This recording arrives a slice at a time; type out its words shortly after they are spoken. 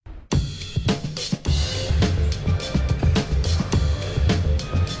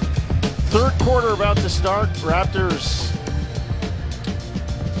quarter about to start. Raptors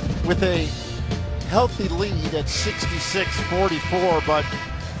with a healthy lead at 66-44, but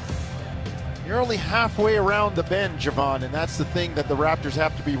you're only halfway around the bend, Jevohn, and that's the thing that the Raptors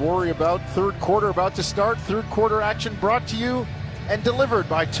have to be worried about. Third quarter about to start. Third quarter action brought to you and delivered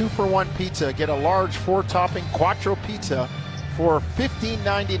by 2-for-1 Pizza. Get a large 4-topping Quattro Pizza for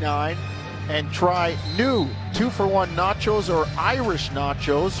 $15.99 and try new 2-for-1 nachos or Irish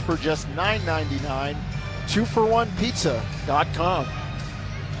nachos for just $9.99. 2for1pizza.com.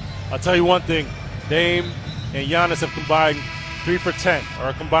 I'll tell you one thing. Dame and Giannis have combined 3 for 10, or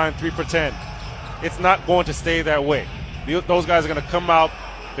a combined 3 for 10. It's not going to stay that way. Those guys are going to come out.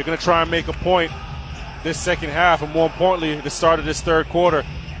 They're going to try and make a point this second half, and more importantly, the start of this third quarter.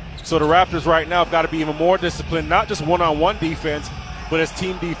 So the Raptors right now have got to be even more disciplined, not just one-on-one defense, but as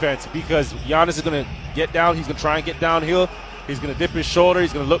team defense, because Giannis is going to get down. He's going to try and get downhill. He's going to dip his shoulder.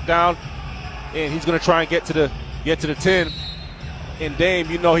 He's going to look down, and he's going to try and get to the 10. And Dame,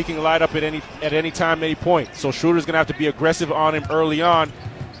 you know he can light up at any time, any point. So Schroeder's going to have to be aggressive on him early on,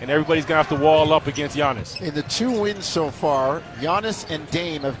 and everybody's going to have to wall up against Giannis. In the 2 wins so far, Giannis and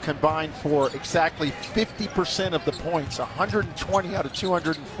Dame have combined for exactly 50% of the points, 120 out of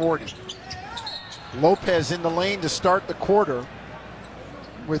 240. Lopez in the lane to start the quarter,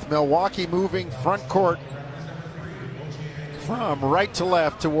 with Milwaukee moving front court from right to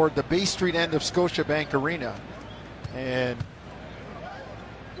left toward the Bay Street end of Scotiabank Arena. And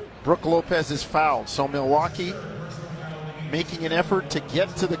Brook Lopez is fouled, so Milwaukee making an effort to get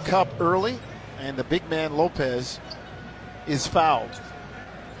to the cup early, and the big man Lopez is fouled.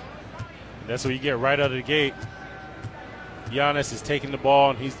 That's what you get right out of the gate. Giannis is taking the ball,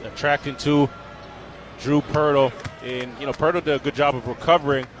 and he's attracting to Drew Pirtle. And, Pirtle did a good job of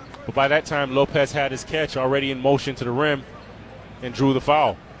recovering, but by that time, Lopez had his catch already in motion to the rim and drew the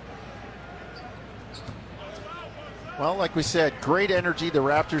foul. Well, like we said, great energy. The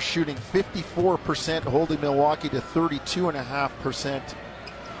Raptors shooting 54%, holding Milwaukee to 32.5%.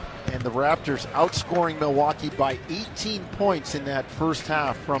 And the Raptors outscoring Milwaukee by 18 points in that first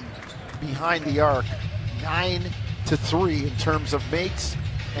half from behind the arc. 9-3 in terms of makes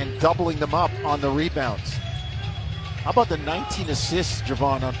and doubling them up on the rebounds. How about the 19 assists,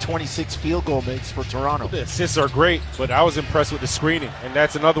 Jevohn, on 26 field goal makes for Toronto? The assists are great, but I was impressed with the screening. And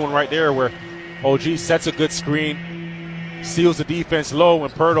that's another one right there where OG sets a good screen, seals the defense low,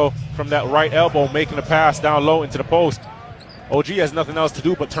 and Pirtle from that right elbow making a pass down low into the post. OG has nothing else to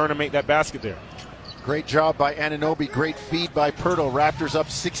do but turn and make that basket there. Great job by Anunoby. Great feed by Pirtle. Raptors up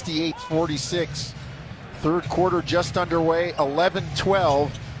 68-46. Third quarter just underway.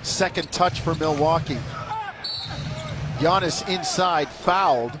 11-12. Second touch for Milwaukee. Giannis inside,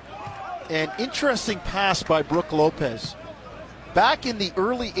 fouled. An interesting pass by Brook Lopez. Back in the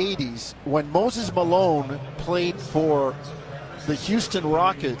early 80s, when Moses Malone played for the Houston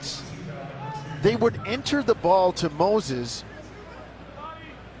Rockets, they would enter the ball to Moses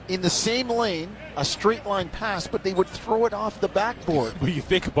in the same lane, a straight line pass, but they would throw it off the backboard. When you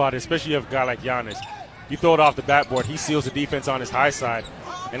think about it, especially if you have a guy like Giannis, you throw it off the backboard, he seals the defense on his high side,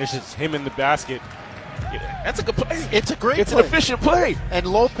 and it's just him in the basket. That's a good play. It's a great play. It's an efficient play. And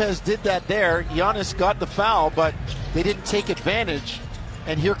Lopez did that there. Giannis got the foul, but they didn't take advantage.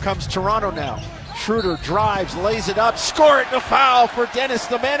 And here comes Toronto now. Schroeder drives, lays it up, score it, the foul for Dennis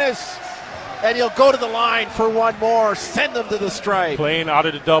the Menace. And he'll go to the line for one more, send them to the stripe. Playing out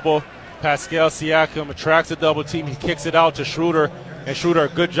of the double, Pascal Siakam attracts a double team. He kicks it out to Schroeder, and Schroeder, a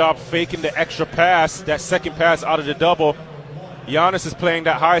good job faking the extra pass, that second pass out of the double. Giannis is playing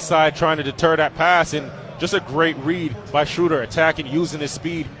that high side, trying to deter that pass, and just a great read by Schroeder, attacking, using his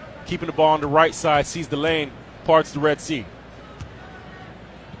speed, keeping the ball on the right side, sees the lane, parts the Red Sea.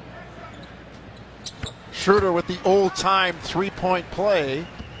 Schroeder with the old-time three-point play.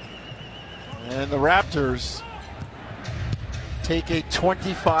 And the Raptors take a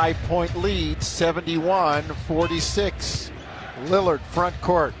 25-point lead, 71-46. Lillard front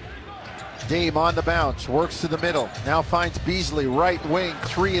court. Dame on the bounce, works to the middle. Now finds Beasley, right wing,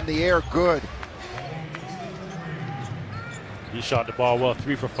 three in the air, good. He shot the ball well,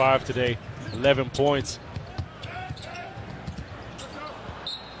 3 for 5 today, 11 points.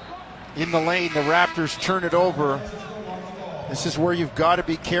 In the lane, the Raptors turn it over. This is where you've got to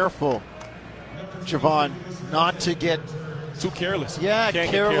be careful, Jevohn, not to get too careless. Yeah,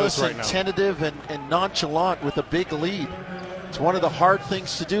 careless right and now. Tentative and nonchalant with a big lead. It's one of the hard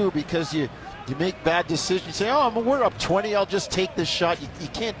things to do because you make bad decisions. You say, we're up 20, I'll just take this shot. You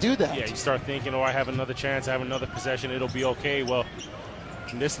can't do that. Yeah, you start thinking, I have another chance, I have another possession, it'll be okay. Well,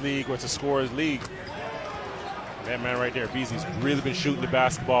 in this league, where it's a scorer's league, that man right there, Beasley's really been shooting the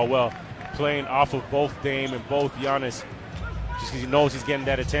basketball well, playing off of both Dame and both Giannis. Just because he knows he's getting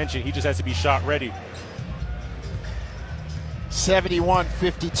that attention, he just has to be shot ready.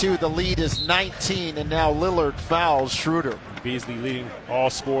 71-52, the lead is 19, and now Lillard fouls Schroeder. Beasley leading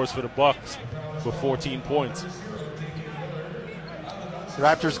all scores for the Bucks with 14 points.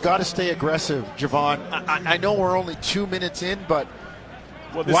 Raptors got to stay aggressive, Jevohn. I know we're only 2 minutes in, but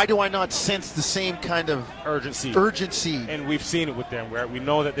why do I not sense the same kind of urgency? And we've seen it with them, where we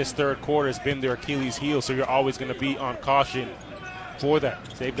know that this third quarter has been their Achilles heel, so you're always going to be on caution for that.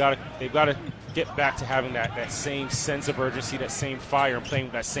 They've got to get back to having that same sense of urgency, that same fire, and playing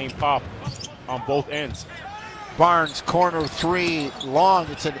with that same pop on both ends. Barnes, corner three, long.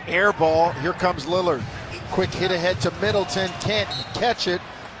 It's an air ball. Here comes Lillard. Quick hit ahead to Middleton. Can't catch it.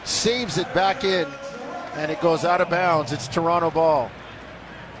 Saves it back in. And it goes out of bounds. It's Toronto ball.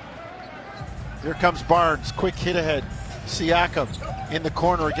 Here comes Barnes. Quick hit ahead. Siakam in the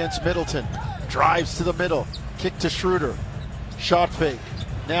corner against Middleton. Drives to the middle. Kick to Schroeder. Shot fake.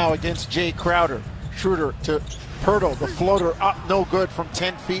 Now against Jay Crowder. Schroeder to Pirtle. The floater up. No good from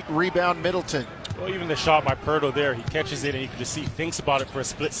 10 feet. Rebound Middleton. Well, even the shot by Pirtle there, he catches it and you can just see he thinks about it for a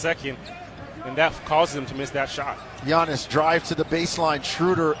split second, and that causes him to miss that shot. Giannis drives to the baseline.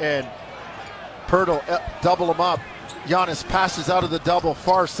 Schroeder and Pirtle double him up. Giannis passes out of the double,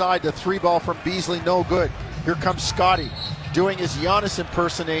 far side, the three ball from Beasley, no good. Here comes Scotty doing his Giannis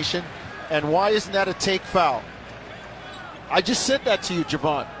impersonation, and why isn't that a take foul? I just said that to you,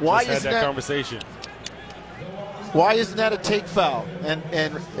 Jevohn. Why just isn't that conversation? Why isn't that a take foul? And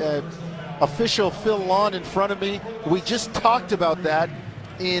official Phil Lawn in front of me, we just talked about that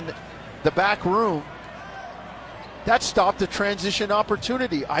in the back room. That stopped a transition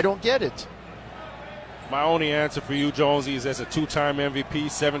opportunity. I don't get it. My only answer for you, Jonesy, is as a two-time MVP,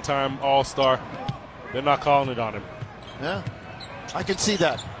 7-time All-Star, they're not calling it on him. Yeah, I can see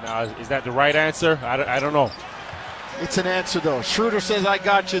that. Now, is that the right answer? I don't know. It's an answer, though. Schroeder says, I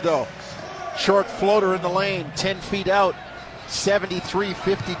got you, though. Short floater in the lane, 10 feet out.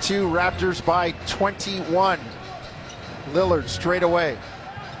 73-52, Raptors by 21. Lillard straight away.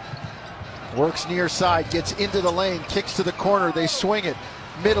 Works near side, gets into the lane, kicks to the corner, they swing it.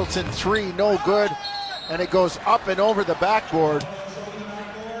 Middleton three, no good. And it goes up and over the backboard.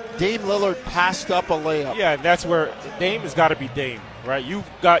 Dame Lillard passed up a layup. Yeah, that's where Dame has got to be Dame, right? You've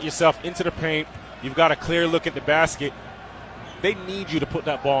got yourself into the paint. You've got a clear look at the basket. They need you to put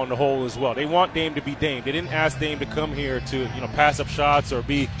that ball in the hole as well. They want Dame to be Dame. They didn't ask Dame to come here to, pass up shots or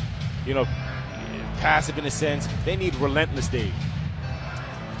be, passive in a sense. They need relentless Dame.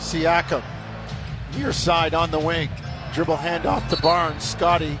 Siakam, near side on the wing. Dribble handoff to Barnes.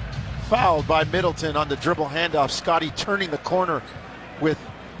 Scotty fouled by Middleton on the dribble handoff. Scotty turning the corner with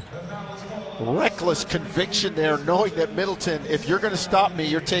reckless conviction there, knowing that Middleton, if you're going to stop me,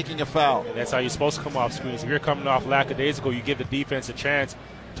 you're taking a foul. And that's how you're supposed to come off screens. If you're coming off lackadaisical, you give the defense a chance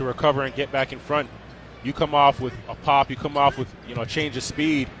to recover and get back in front. You come off with a pop, you come off with a change of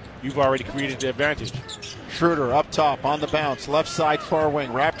speed, you've already created the advantage. Schroeder up top on the bounce, left side far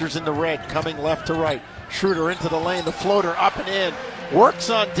wing. Raptors in the red, coming left to right. Schroeder into the lane, the floater up and in. Works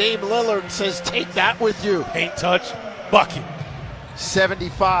on Dame Lillard and says, take that with you. Paint touch, bucket.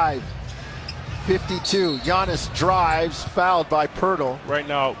 75-52. Giannis drives, fouled by Pirtle. Right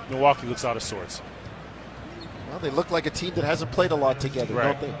now, Milwaukee looks out of sorts. Well, they look like a team that hasn't played a lot together,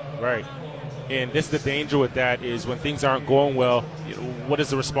 right, don't they? Right. And this is the danger with that is when things aren't going well, what is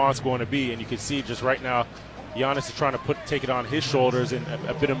the response going to be? And you can see just right now, Giannis is trying to take it on his shoulders and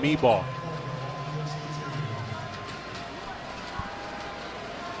a bit of me ball.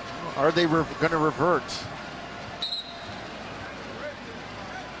 Are they going to revert?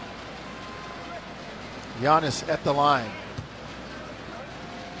 Giannis at the line.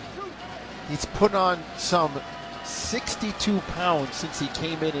 He's put on some 62 pounds since he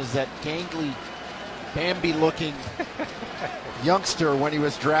came in as that gangly, Bambi-looking youngster when he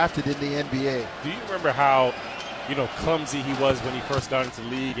was drafted in the NBA. Do you remember how, clumsy he was when he first got into the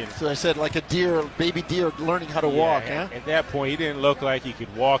league? And so I said, like a deer, baby deer learning how to walk, huh? At that point, he didn't look like he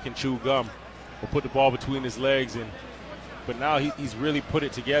could walk and chew gum or put the ball between his legs. But now he's really put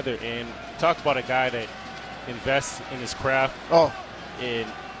it together. And talked about a guy that invests in his craft. Oh. And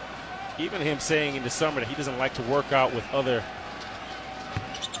even him saying in the summer that he doesn't like to work out with other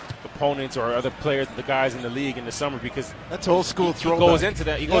opponents or other players, the guys in the league in the summer, because that's old school throwback. He goes into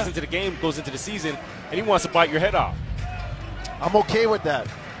that. He goes into the game, goes into the season, and he wants to bite your head off. I'm okay with that.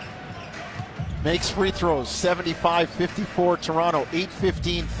 Makes free throws. 75-54 Toronto.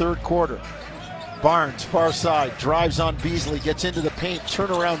 8:15 third quarter. Barnes far side drives on Beasley, gets into the paint,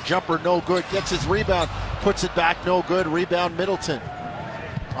 turnaround jumper no good, gets his rebound, puts it back no good. Rebound Middleton.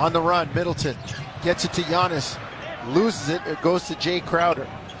 On the run, Middleton gets it to Giannis, loses it, it goes to Jay Crowder.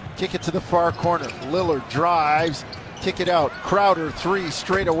 Kick it to the far corner. Lillard drives, kick it out. Crowder, three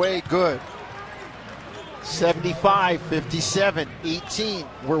straight away, good. 75-57, 18.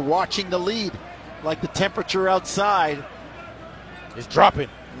 We're watching the lead like the temperature outside is dropping.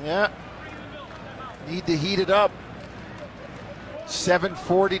 Yeah. Need to heat it up.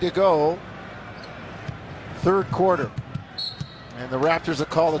 7:40 to go. Third quarter. And the Raptors will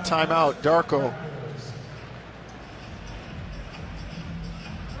call the timeout. Darko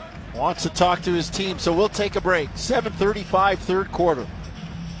wants to talk to his team, so we'll take a break. 7:35, third quarter.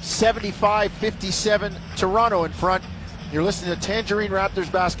 75-57, Toronto in front. You're listening to Tangerine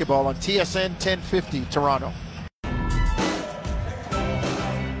Raptors basketball on TSN 1050 Toronto.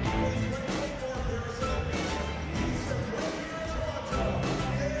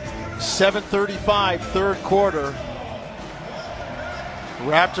 .735, third quarter.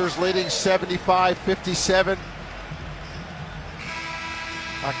 Raptors leading 75-57.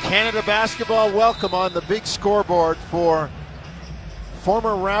 Canada basketball welcome on the big scoreboard for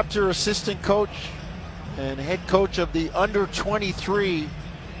former Raptor assistant coach and head coach of the under-23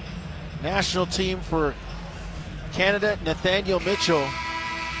 national team for Canada, Nathaniel Mitchell.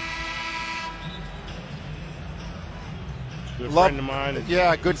 Good friend of mine.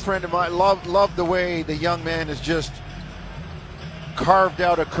 Yeah, good friend of mine. Love the way the young man has just carved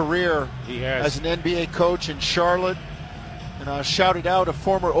out a career as an NBA coach in Charlotte. And I shouted out a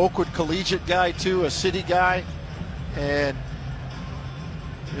former Oakwood Collegiate guy too, a city guy. And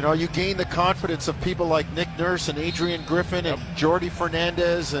you know, you gain the confidence of people like Nick Nurse and Adrian Griffin and Jordy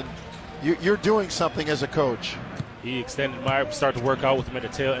Fernandez, and you're doing something as a coach. He extended started to work out with him at the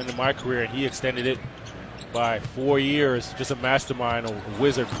tail end of my career, and he extended it by 4 years. Just a mastermind, a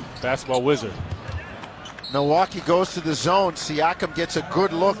wizard, basketball wizard. Milwaukee goes to the zone. Siakam gets a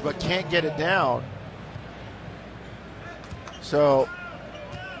good look but can't get it down. So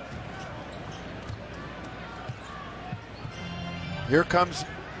here comes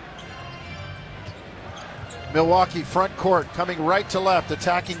Milwaukee front court, coming right to left,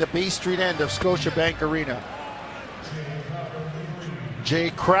 attacking the Bay Street end of Scotiabank Arena. Jay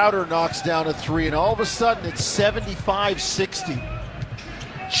Crowder knocks down a three, and all of a sudden it's 75-60.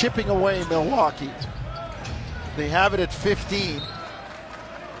 Chipping away Milwaukee. They have it at 15,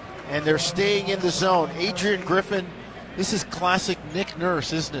 and they're staying in the zone. Adrian Griffin, this is classic Nick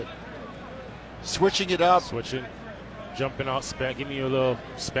Nurse, isn't it? Switching it up. Switching, jumping out, giving you a little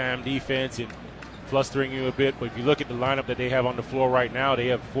spam defense and flustering you a bit. But if you look at the lineup that they have on the floor right now, they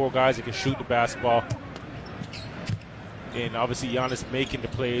have four guys that can shoot the basketball. And obviously Giannis making the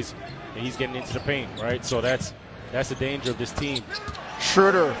plays, and he's getting into the paint, right? So that's the danger of this team.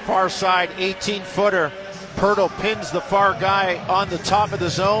 Schroeder, far side, 18-footer. Pirtle pins the far guy on the top of the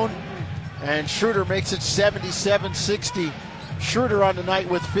zone, and Schroeder makes it 77-60. Schroeder on the night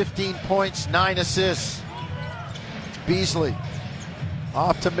with 15 points, 9 assists. Beasley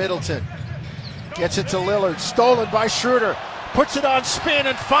off to Middleton. Gets it to Lillard, stolen by Schroeder. Puts it on spin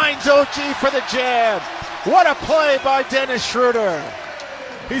and finds OG for the jam. What a play by Dennis Schroeder.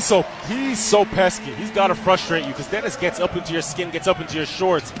 He's so pesky. He's got to frustrate you because Dennis gets up into your skin, gets up into your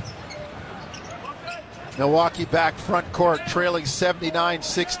shorts. Milwaukee back front court, trailing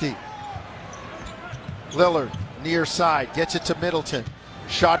 79-60. Lillard, near side, gets it to Middleton.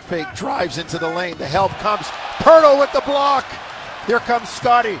 Shot fake, drives into the lane. The help comes. Pirtle with the block. Here comes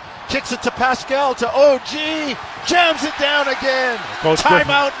Scotty. Kicks it to Pascal, to OG. Jams it down again.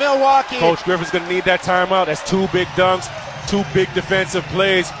 Timeout, Milwaukee. Coach Griffin's going to need that timeout. That's two big dunks, two big defensive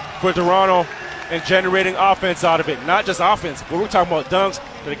plays for Toronto, and generating offense out of it. Not just offense, but we're talking about dunks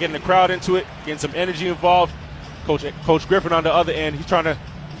that are getting the crowd into it, getting some energy involved. Coach Griffin on the other end, he's trying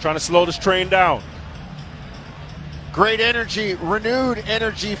to slow this train down. Great energy, renewed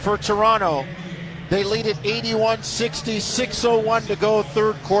energy for Toronto. They lead at 81-60, 6:01 to go,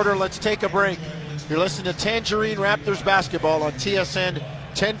 third quarter. Let's take a break. You're listening to Tangerine Raptors basketball on TSN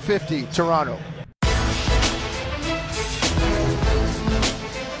 1050 Toronto.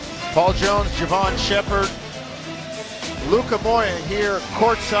 Paul Jones, Jevohn Shepherd, Luca Moya here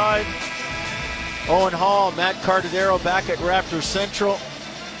courtside. Owen Hall, Matt Cardadero back at Raptors Central.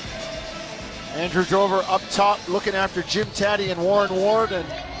 Andrew Drover up top looking after Jim Taddy and Warren Ward. And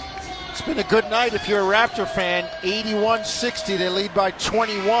it's been a good night if you're a Raptor fan. 81-60, they lead by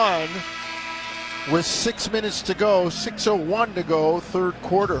 21 with 6 minutes to go, 6:01 to go, third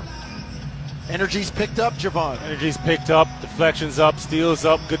quarter. Energy's picked up, Jevohn. Energy's picked up, deflections up, steals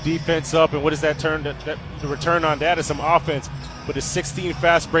up, good defense up, and what does that turn? The return on that is some offense. But the 16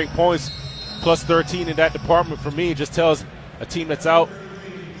 fast break points plus 13 in that department for me just tells a team that's out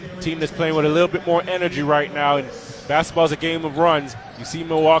team that's playing with a little bit more energy right now. And basketball's a game of runs. You see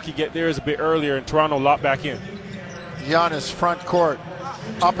Milwaukee get theirs a bit earlier, and Toronto locked back in. Giannis front court.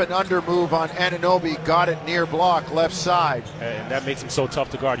 Up and under move on Anunoby. Got it near block, left side. And that makes him so tough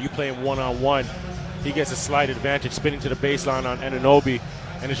to guard. You play him one-on-one. He gets a slight advantage, spinning to the baseline on Anunoby,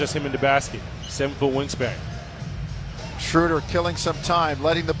 and it's just him in the basket. 7-foot wingspan. Schroeder killing some time,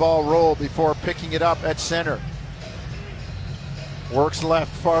 letting the ball roll before picking it up at center. Works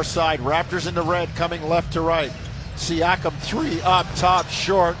left, far side. Raptors in the red, coming left to right. Siakam 3 up top,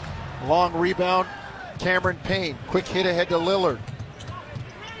 short. Long rebound, Cameron Payne. Quick hit ahead to Lillard.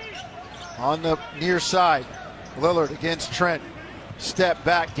 On the near side, Lillard against Trent. Step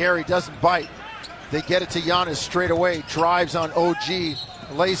back, Gary doesn't bite. They get it to Giannis straight away. Drives on OG,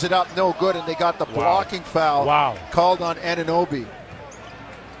 lays it up, no good, and they got the blocking foul called on Anunoby.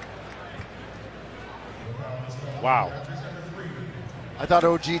 Wow. I thought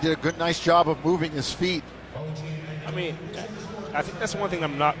OG did a nice job of moving his feet. I mean, I think that's one thing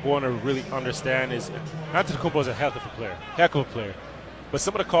I'm not going to really understand is Antetokounmpo is a heck of a player. But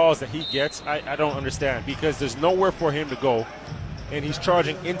some of the calls that he gets, I don't understand because there's nowhere for him to go, and he's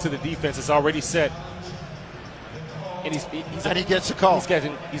charging into the defense. It's already set, and he gets a call.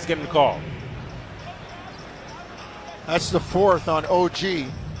 He's getting the call. That's the fourth on OG,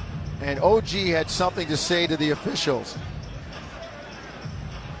 and OG had something to say to the officials.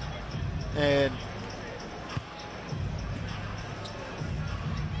 And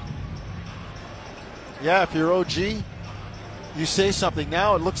yeah, if you're OG, you say something.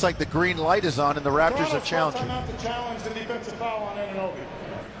 Now it looks like the green light is on and the Raptors are challenging. To challenge the defensive foul on Anunoby.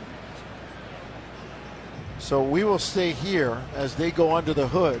 So we will stay here as they go under the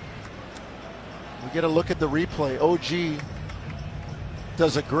hood. We get a look at the replay. OG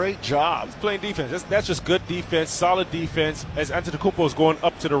does a great job. He's playing defense. That's just good defense, solid defense. As Antetokounmpo is going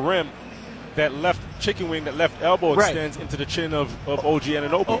up to the rim, that left chicken wing, that left elbow extends into the chin of OG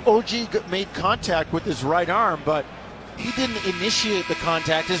Anunoby. OG made contact with his right arm, but he didn't initiate the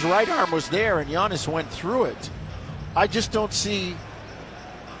contact. His right arm was there, and Giannis went through it. I just don't see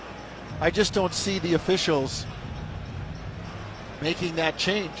the officials making that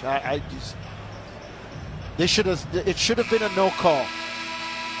change. It should have been a no call.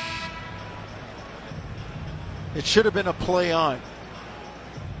 It should have been a play on.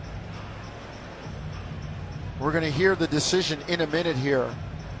 We're going to hear the decision in a minute here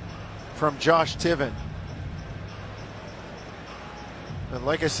from Josh Tiven. And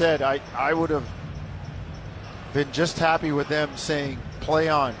like I said, I would have been just happy with them saying play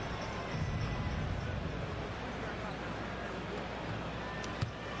on.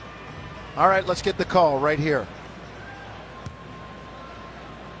 All right, let's get the call right here.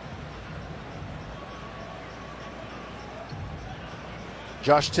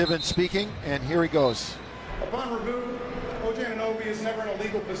 Josh Tiven speaking, and here he goes. Upon review, OG Anunoby is never in a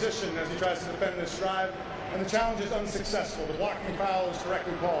legal position as he tries to defend this drive, and the challenge is unsuccessful. The blocking foul is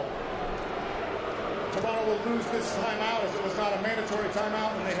correctly called. Toronto will lose this timeout as it was not a mandatory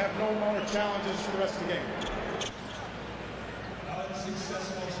timeout, and they have no more challenges for the rest of the game.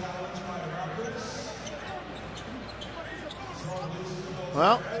 Unsuccessful challenge by the Raptors.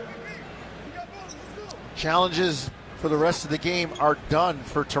 Well, challenges for the rest of the game are done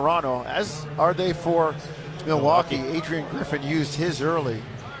for Toronto, as are they for Milwaukee. Adrian Griffin used his early.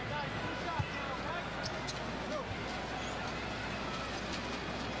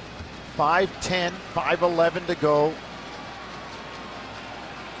 .5:10, 5:11 to go.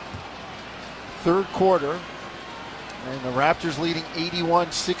 Third quarter, and the Raptors leading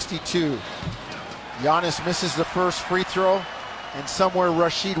 81-62. Giannis misses the first free throw, and somewhere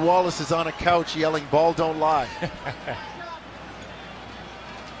Rasheed Wallace is on a couch yelling, "Ball don't lie."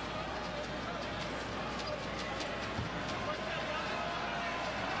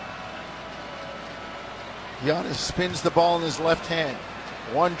 Giannis spins the ball in his left hand.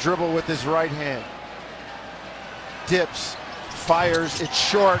 One dribble with his right hand. Dips, fires, it's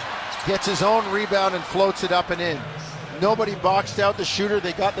short, gets his own rebound and floats it up and in. Nobody boxed out the shooter.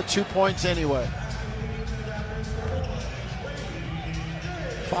 They got the 2 points anyway.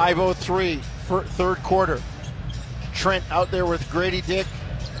 5:03, third quarter. Trent out there with Grady Dick,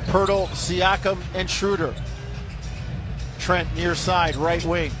 Pirtle, Siakam, and Schroeder. Trent near side, right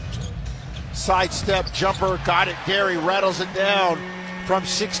wing. Sidestep, jumper, got it. Gary rattles it down from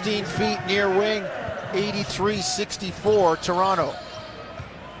 16 feet near wing. 83-64, Toronto.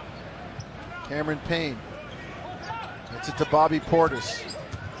 Cameron Payne. Gets it to Bobby Portis.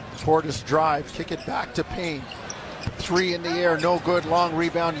 Portis drive, kick it back to Payne. Three in the air, no good. Long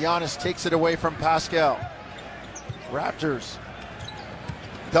rebound. Giannis takes it away from Pascal. Raptors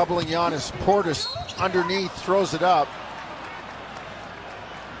doubling Giannis. Portis underneath, throws it up.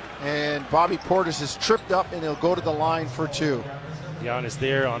 And Bobby Portis is tripped up, and he'll go to the line for two. Giannis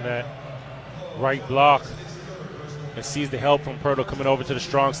there on that right block and sees the help from Pirtle coming over to the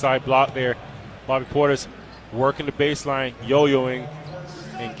strong side block there. Bobby Portis working the baseline, yo-yoing,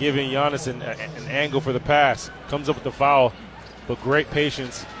 and giving Giannis an angle for the pass. Comes up with the foul, but great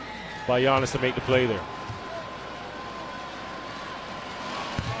patience by Giannis to make the play there.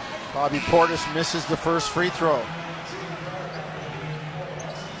 Bobby Portis misses the first free throw.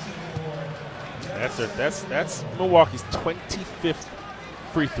 That's Milwaukee's 25th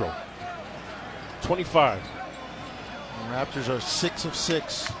free throw. 25. The Raptors are 6 of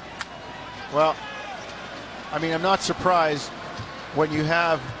 6. Well, I mean, I'm not surprised when you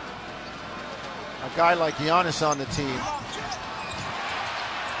have a guy like Giannis on the team.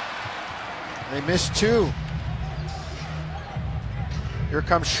 They missed 2. Here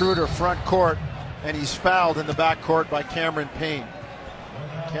comes Schroeder, front court, and he's fouled in the back court by Cameron Payne.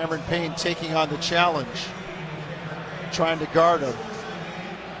 Cameron Payne taking on the challenge, trying to guard him.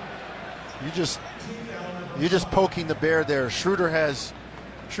 You're just poking the bear there. Schroeder's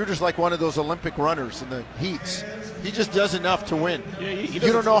like one of those Olympic runners in the heats. He just does enough to win. Yeah, you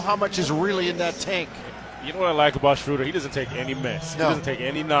don't know how much is really in that tank. You know what I like about Schroeder? He doesn't take any mess. No. He doesn't take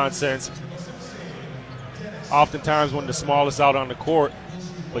any nonsense. Oftentimes one of the smallest out on the court,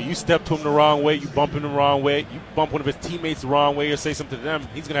 but you step to him the wrong way, you bump him the wrong way, you bump one of his teammates the wrong way or say something to them,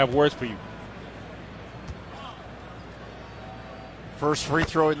 he's going to have words for you. First free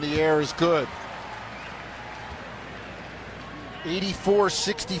throw in the air is good.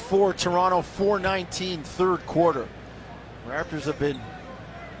 84-64, Toronto 4:19, third quarter. Raptors have been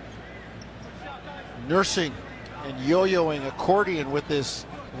nursing and yo-yoing accordion with this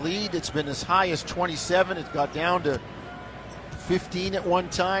lead. It's been as high as 27. It got down to 15 at one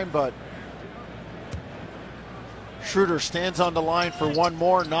time, but Schroeder stands on the line for one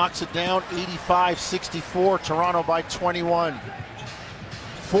more, knocks it down. 85-64, Toronto by 21.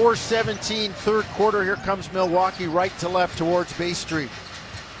 4:17, third quarter. Here comes Milwaukee, right to left towards Bay Street.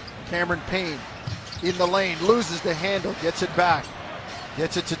 Cameron Payne in the lane, loses the handle, gets it back,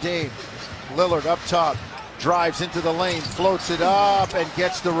 gets it to Dame. Lillard up top, drives into the lane, floats it up, and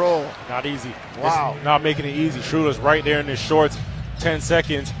gets the roll. Not easy. Wow. It's not making it easy. Schroeder's right there in his shorts, 10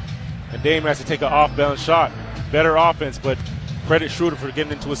 seconds, and Dame has to take an off-balance shot. Better offense, but credit Schroeder for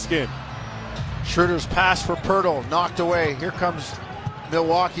getting into his skin. Schroeder's pass for Pirtle, knocked away. Here comes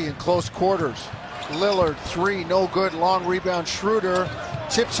Milwaukee in close quarters. Lillard, 3, no good, long rebound. Schroeder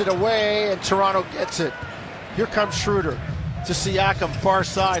tips it away, and Toronto gets it. Here comes Schroeder to Siakam, far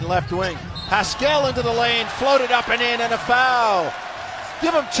side, left wing. Pascal into the lane, floated up and in, and a foul.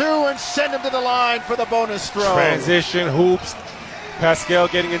 Give him 2 and send him to the line for the bonus throw. Transition hoops. Pascal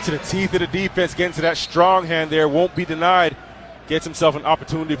getting into the teeth of the defense, getting to that strong hand there, won't be denied. Gets himself an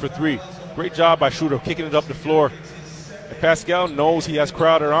opportunity for 3. Great job by Schroeder, kicking it up the floor. And Pascal knows he has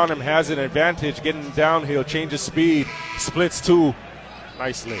Crowder on him, has an advantage, getting downhill, changes speed, splits 2.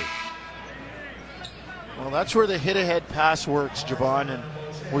 Nicely. Well, that's where the hit-ahead pass works, Jevohn, and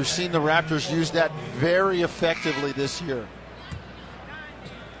we've seen the Raptors use that very effectively this year.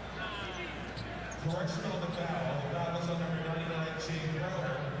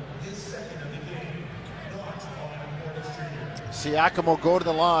 Siakam will go to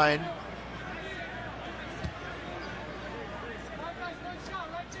the line.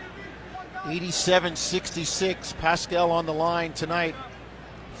 $87-66, Pascal on the line tonight.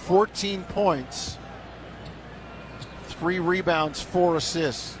 14 points, 3 rebounds, 4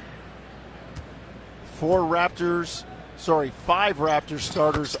 assists. 5 Raptors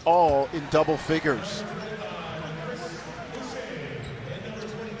starters all in double figures.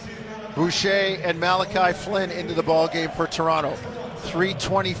 Boucher and Malachi Flynn into the ballgame for Toronto.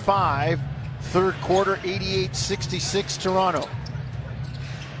 3:25, third quarter, 88-66 Toronto.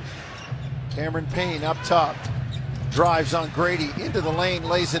 Cameron Payne up top, drives on Grady, into the lane,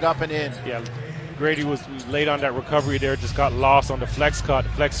 lays it up and in. Yeah, Grady was late on that recovery there, just got lost on the flex cut,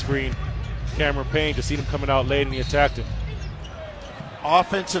 flex screen. Cameron Payne, to see him coming out late, and he attacked him.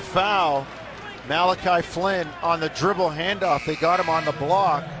 Offensive foul, Malachi Flynn on the dribble handoff. They got him on the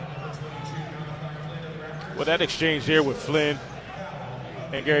block. Well, that exchange there with Flynn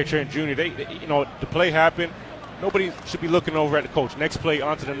and Gary Trent Jr., the play happened. Nobody should be looking over at the coach. Next play,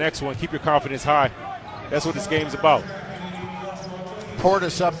 on to the next one. Keep your confidence high. That's what this game's about.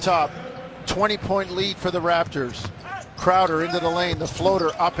 Portis up top. 20-point lead for the Raptors. Crowder into the lane. The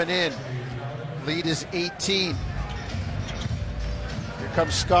floater up and in. Lead is 18. Here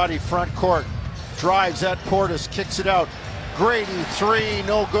comes Scotty, front court. Drives at Portis. Kicks it out. Grady, three,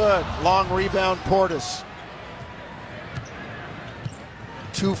 no good. Long rebound, Portis.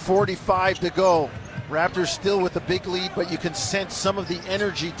 2:45 to go. Raptors still with a big lead, but you can sense some of the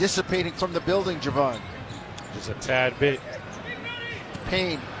energy dissipating from the building, Jevohn. Just a tad bit.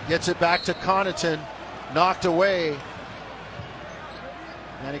 Payne gets it back to Connaughton, knocked away.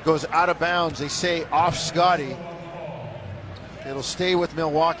 And it goes out of bounds. They say off Scotty. It'll stay with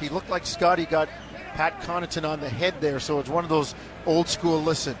Milwaukee. Looked like Scotty got Pat Connaughton on the head there, so it's one of those old school,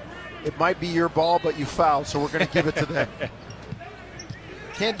 listen, it might be your ball, but you fouled, so we're going to give it to them.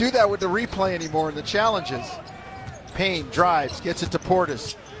 Can't do that with the replay anymore in the challenges. Payne drives, gets it to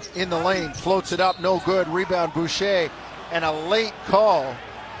Portis. In the lane, floats it up, no good. Rebound, Boucher. And a late call,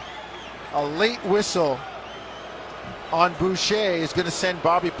 a late whistle on Boucher is going to send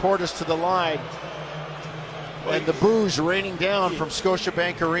Bobby Portis to the line. And the boos raining down from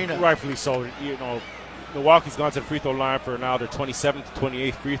Scotiabank Arena. Rightfully so. You know, Milwaukee's gone to the free throw line for now their 27th to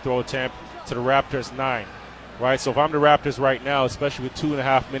 28th free throw attempt to the Raptors 9. Right, so if I'm the Raptors right now, especially with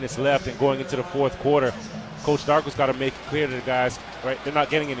 2.5 minutes left and going into the fourth quarter, Coach Darko's got to make it clear to the guys, right? They're not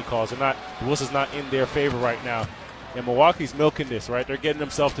getting any calls. The whistle's not in their favor right now. And Milwaukee's milking this, right? They're getting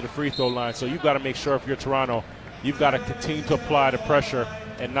themselves to the free throw line. So you've got to make sure if you're Toronto, you've got to continue to apply the pressure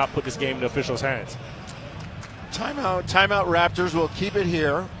and not put this game in the officials' hands. Timeout, Raptors. We'll keep it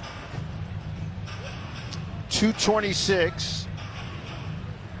here. 2:26.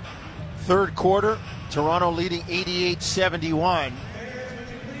 Third quarter. Toronto leading 88-71.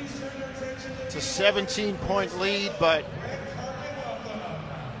 It's a 17-point lead, but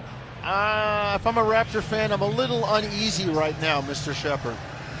if I'm a Raptor fan, I'm a little uneasy right now, Mr. Shepherd.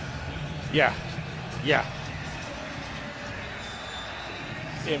 Yeah.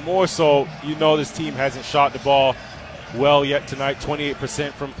 And more so, you know this team hasn't shot the ball well yet tonight,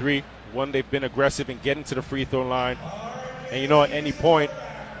 28% from three. One, they've been aggressive in getting to the free throw line. And you know at any point,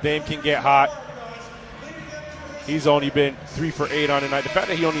 Dame can get hot. He's only been 3 for 8 on the night. The fact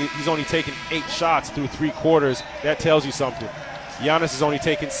that he's only taken 8 shots through 3 quarters, that tells you something. Giannis has only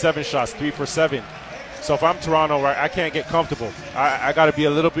taken 7 shots, 3 for 7. So if I'm Toronto, right, I can't get comfortable. I got to be a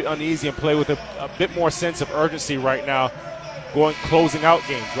little bit uneasy and play with a bit more sense of urgency right now, closing out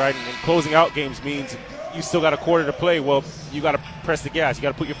games, right? And closing out games means you still got a quarter to play. Well, you got to press the gas. You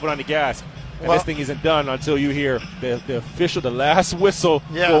got to put your foot on the gas. And this thing isn't done until you hear the last whistle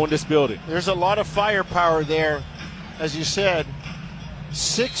go in this building. There's a lot of firepower there. As you said,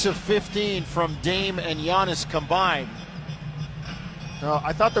 6 of 15 from Dame and Giannis combined. Now,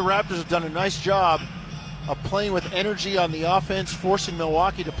 I thought the Raptors have done a nice job of playing with energy on the offense, forcing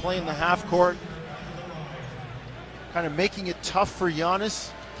Milwaukee to play in the half court, kind of making it tough for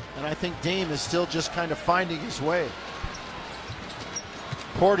Giannis. And I think Dame is still just kind of finding his way.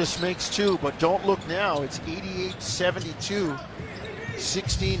 Portis makes 2, but don't look now. It's 88-72,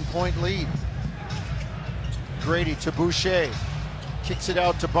 16-point lead. Grady to Boucher, kicks it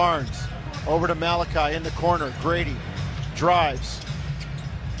out to Barnes. Over to Malachi in the corner. Grady drives,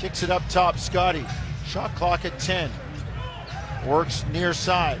 kicks it up top. Scotty, shot clock at 10. Works near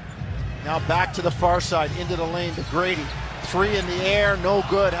side. Now back to the far side, into the lane to Grady. 3 in the air, no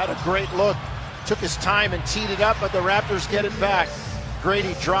good. Had a great look. Took his time and teed it up, but the Raptors get it back.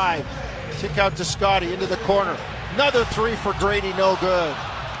 Grady drive, kick out to Scotty into the corner. Another 3 for Grady, no good.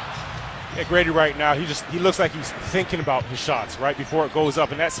 Yeah, Grady right now, he looks like he's thinking about his shots right before it goes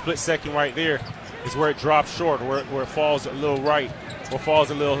up, and that split second right there is where it drops short, where it falls a little right or falls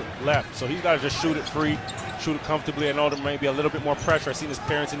a little left. So he's got to just shoot it free, shoot it comfortably. I know there may be a little bit more pressure. I've seen his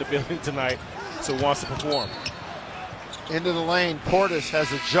parents in the building tonight, so he wants to perform. Into the lane, Portis has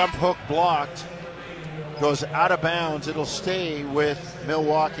a jump hook blocked. Goes out of bounds. It'll stay with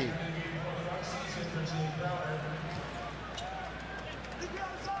Milwaukee.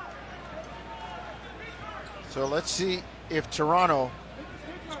 So let's see if Toronto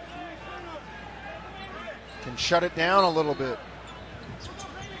can shut it down a little bit.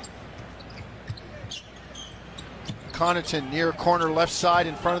 Connaughton near corner left side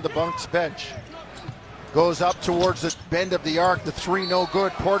in front of the Bucks bench. Goes up towards the bend of the arc. The 3 no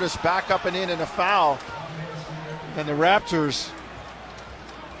good. Portis back up and in, and a foul. And the Raptors,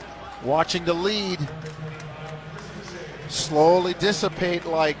 watching the lead slowly dissipate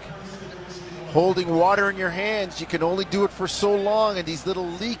like holding water in your hands. You can only do it for so long, and these little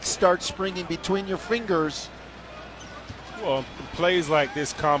leaks start springing between your fingers. Well, in plays like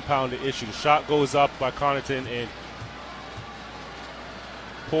this compound the issue. The shot goes up by Connaughton, and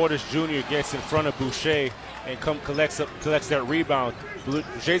Portis Jr. gets in front of Boucher and collects that rebound.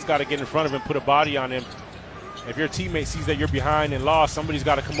 Boucher's got to get in front of him, put a body on him. If your teammate sees that you're behind and lost, somebody's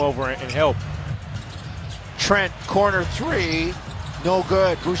got to come over and help. Trent, corner three, no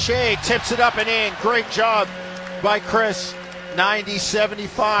good. Boucher tips it up and in. Great job by Chris.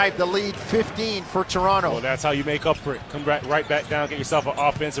 90-75, the lead 15 for Toronto. Well, that's how you make up for it. Come right back down, get yourself an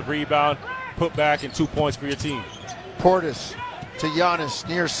offensive rebound, put back, and 2 points for your team. Portis to Giannis,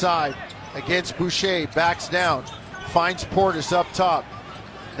 near side, against Boucher, backs down, finds Portis up top.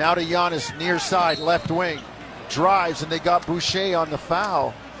 Now to Giannis, near side, left wing, drives, and they got Boucher on the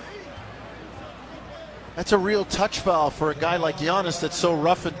foul. That's a real touch foul for a guy like Giannis that's so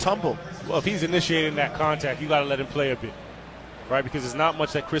rough and tumble. Well, if he's initiating that contact, you got to let him play a bit, right? Because there's not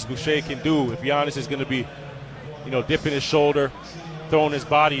much that Chris Boucher can do if Giannis is going to be, dipping his shoulder, throwing his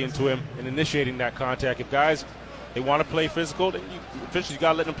body into him, and initiating that contact. If guys, they want to play physical, then you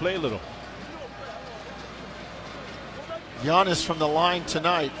got to let them play a little. Giannis from the line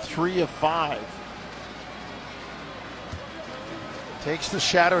tonight, 3 of 5. Takes the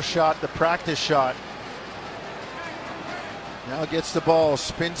shadow shot, the practice shot. Now gets the ball,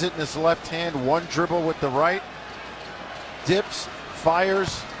 spins it in his left hand, one dribble with the right. Dips,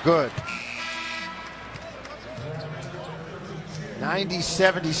 fires, good.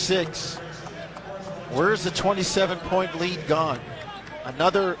 90-76. Where's the 27-point lead gone?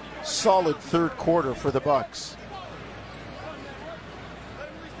 Another solid third quarter for the Bucks.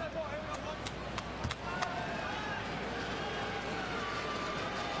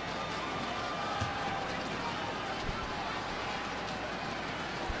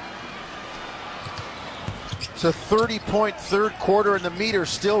 It's a 30-point third quarter, and the meter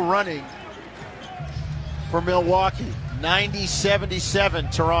still running for Milwaukee.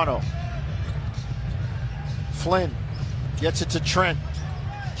 90-77 Toronto. Flynn gets it to Trent.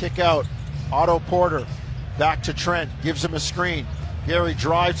 Kick out. Otto Porter back to Trent. Gives him a screen. Gary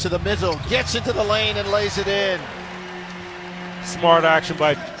drives to the middle. Gets into the lane and lays it in. Smart action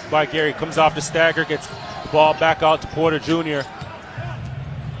by Gary. Comes off the stagger. Gets the ball back out to Porter Jr.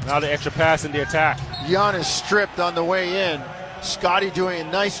 Now the extra pass in the attack. Giannis stripped on the way in. Scotty doing a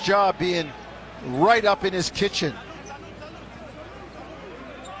nice job being right up in his kitchen.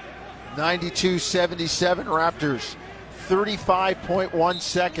 92-77 Raptors. 35.1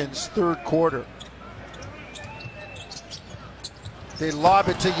 seconds, third quarter. They lob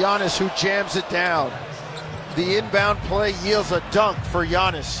it to Giannis, who jams it down. The inbound play yields a dunk for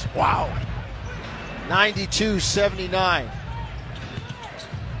Giannis. Wow. 92-79.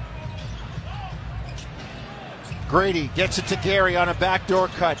 Grady gets it to Gary on a backdoor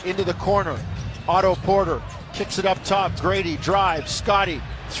cut into the corner. Otto Porter kicks it up top. Grady drives. Scotty,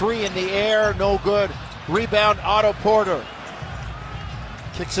 three in the air, no good. Rebound, Otto Porter.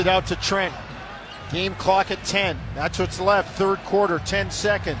 Kicks it out to Trent. Game clock at 10. That's what's left. Third quarter, 10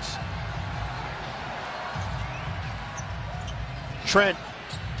 seconds. Trent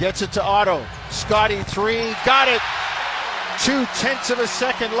gets it to Otto. Scotty, three. Got it. 0.2 of a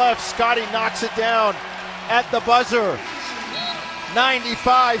second left. Scotty knocks it down at the buzzer.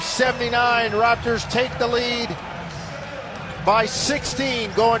 95-79. Raptors take the lead by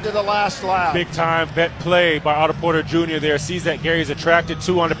 16 going to the last lap. Big time vet play by Otto Porter Jr. there. Sees that Gary's attracted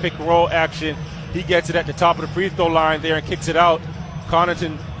to on the pick and roll action. He gets it at the top of the free throw line there and kicks it out.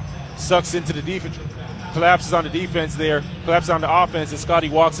 Connaughton sucks into the defense, collapses on the defense there, collapses on the offense, and Scotty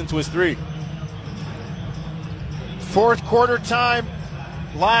walks into his three. Fourth quarter time,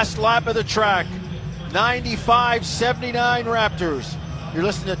 last lap of the track. 95-79 Raptors. You're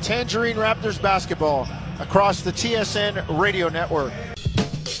listening to Tangerine Raptors basketball across the TSN radio network.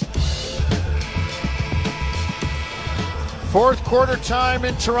 Fourth quarter time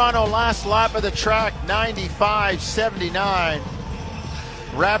in Toronto, last lap of the track, 95-79.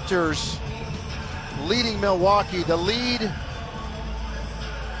 Raptors leading Milwaukee. The lead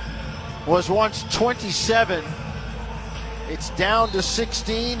was once 27. It's down to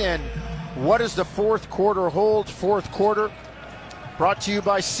 16, and what does the fourth quarter hold? Fourth quarter brought to you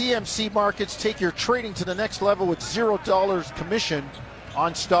by CMC Markets. Take your trading to the next level with $0 commission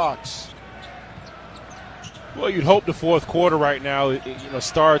on stocks. Well, you'd hope the fourth quarter right now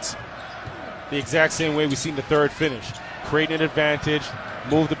starts the exact same way we've seen the third finish. Creating an advantage,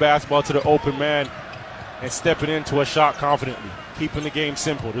 move the basketball to the open man, and stepping into a shot confidently. Keeping the game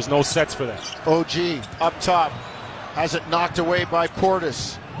simple. There's no sets for that. OG up top has it knocked away by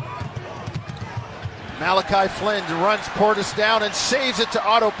Portis. Malachi Flynn runs Portis down and saves it to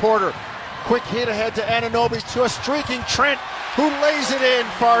Otto Porter. Quick hit ahead to Anunoby, to a streaking Trent, who lays it in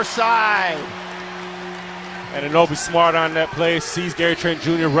far side. Anunoby smart on that play, sees Gary Trent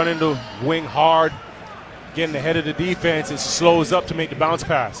Jr. running the wing hard, getting ahead of the defense, and slows up to make the bounce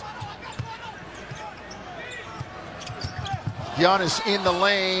pass. Giannis in the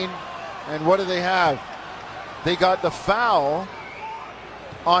lane, and what do they have? They got the foul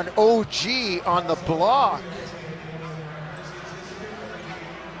on OG on the block.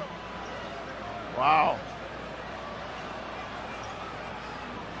 Wow.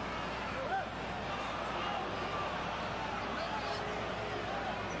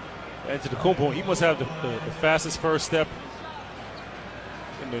 Antetokounmpo, he must have the fastest first step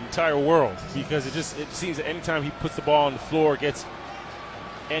in the entire world, because it seems that anytime he puts the ball on the floor, gets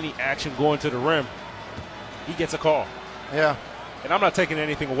any action going to the rim, he gets a call. Yeah. And I'm not taking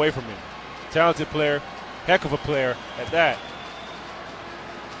anything away from him. Talented player, heck of a player at that.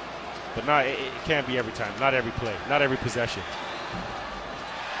 But it can't be every time, not every play, not every possession.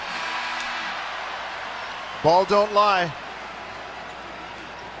 Ball don't lie.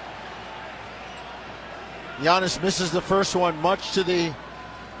 Giannis misses the first one, much to the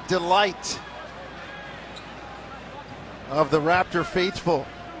delight of the Raptor faithful.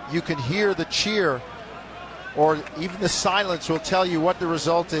 You can hear the cheer, or even the silence will tell you what the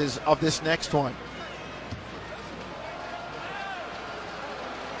result is of this next one.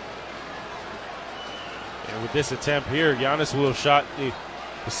 And with this attempt here, Giannis will have shot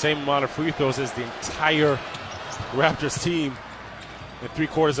the same amount of free throws as the entire Raptors team in 3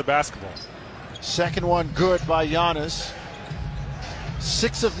 quarters of basketball. Second one good by Giannis.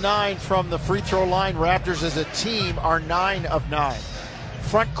 6 of 9 from the free throw line. Raptors as a team are 9 of 9.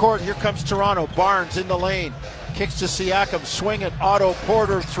 Front court, here comes Toronto. Barnes in the lane. Kicks to Siakam. Swing it. Otto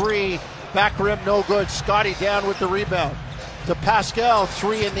Porter 3. Back rim no good. Scotty down with the rebound. To Pascal.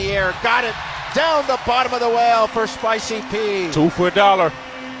 3 in the air. Got it. Down the bottom of the well for Spicy P. 2 for $1.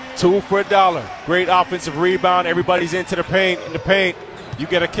 2 for $1. Great offensive rebound. Everybody's into the paint. In the paint, you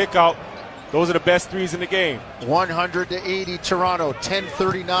get a kick out. Those are the best threes in the game. 100-80 Toronto.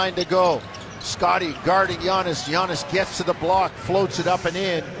 10:39 to go. Scotty guarding Giannis. Giannis gets to the block, floats it up and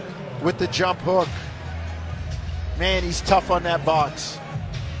in with the jump hook. Man, he's tough on that box.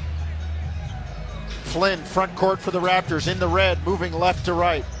 Flynn, front court for the Raptors, in the red, moving left to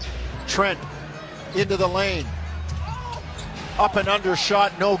right. Trent into the lane. Up and under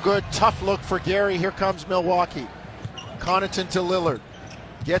shot, no good. Tough look for Gary. Here comes Milwaukee. Connaughton to Lillard.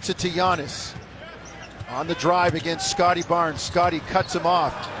 Gets it to Giannis. On the drive against Scotty Barnes. Scotty cuts him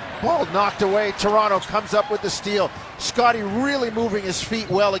off. Ball knocked away. Toronto comes up with the steal. Scotty really moving his feet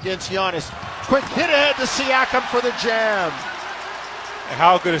well against Giannis. Quick hit ahead to Siakam for the jam. And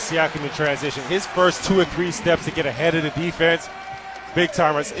how good is Siakam in transition? His first 2 or 3 steps to get ahead of the defense, big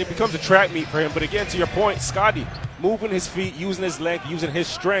time. It becomes a track meet for him. But again, to your point, Scotty moving his feet, using his length, using his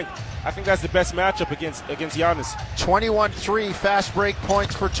strength. I think that's the best matchup against Giannis. 21-3 fast break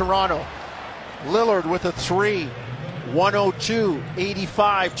points for Toronto. Lillard with a 3.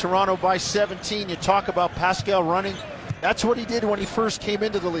 102-85. Toronto by 17. You talk about Pascal running. That's what he did when he first came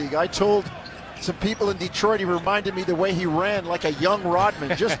into the league. I told some people in Detroit he reminded me the way he ran, like a young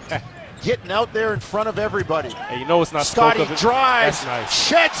Rodman, just getting out there in front of everybody. Hey, you know it's not Scotty drives, That's nice.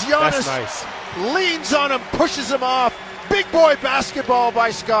 sheds Giannis, That's nice. Leans on him, pushes him off. Big boy basketball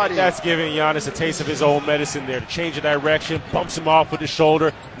by Scotty. That's giving Giannis a taste of his own medicine there. To change of direction, bumps him off with the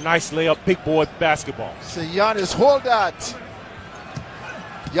shoulder. Nice layup, big boy basketball. So Giannis, hold that.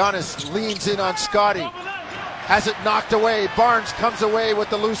 Giannis leans in on Scotty. Has it knocked away. Barnes comes away with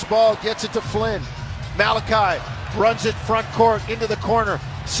the loose ball, gets it to Flynn. Malachi runs it front court into the corner.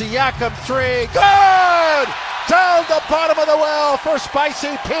 Siakam 3, good! Down the bottom of the well for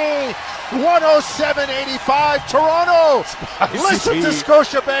Spicy P. 107-85 Toronto. Listen to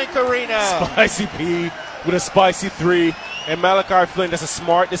Scotiabank Arena. Spicy P with a spicy 3. And Malachi Flynn, that's a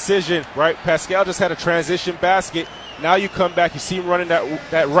smart decision, right? Pascal just had a transition basket. Now you come back, you see him running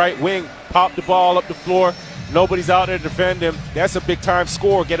that right wing, pop the ball up the floor. Nobody's out there to defend him. That's a big-time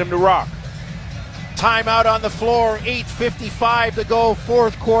score. Get him to rock. Timeout on the floor. 8:55 to go,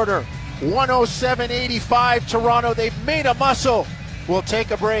 fourth quarter. 107-85 Toronto. They've made a muscle. We'll take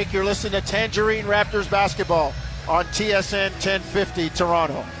a break. You're listening to Tangerine Raptors basketball on TSN 1050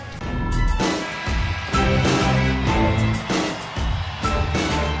 Toronto.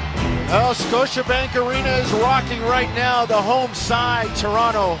 Well, Scotiabank Arena is rocking right now. The home side,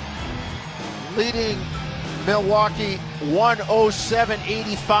 Toronto, leading Milwaukee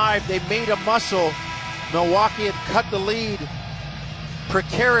 107-85. They made a muscle. Milwaukee had cut the lead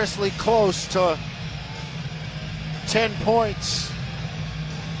precariously close to 10 points.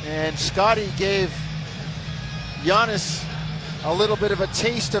 And Scotty gave Giannis a little bit of a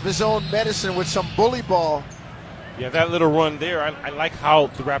taste of his own medicine with some bully ball. Yeah, that little run there, I like how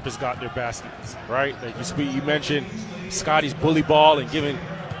the Raptors got their baskets, right? Like you mentioned Scotty's bully ball and giving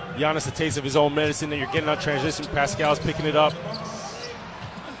Giannis a taste of his own medicine. Then you're getting out transition. Pascal's picking it up.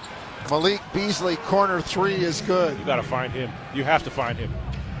 Malik Beasley, corner three is good. You got to find him. You have to find him.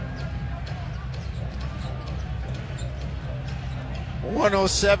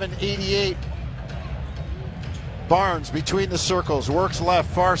 107-88. Barnes between the circles, works left,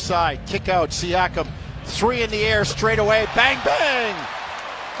 far side, kick out, Siakam. Three in the air, straight away, bang, bang!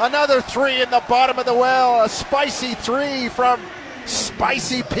 Another three in the bottom of the well, a spicy three from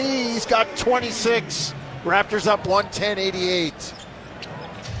Spicy P. He's got 26. Raptors up 110-88.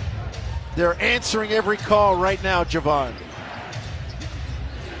 They're answering every call right now, Jevohn.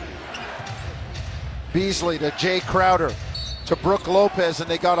 Beasley to Jay Crowder to Brook Lopez, and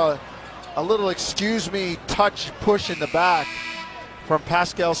they got a little excuse me touch push in the back from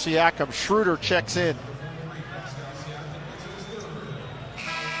Pascal Siakam. Schroeder checks in.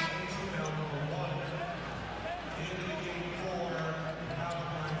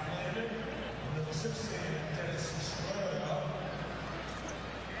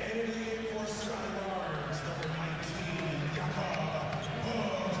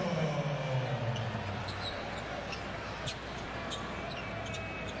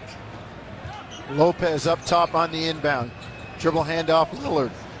 Lopez up top on the inbound. Dribble handoff, Lillard.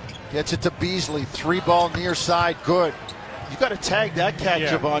 Gets it to Beasley. Three ball near side, good. You got to tag that cat,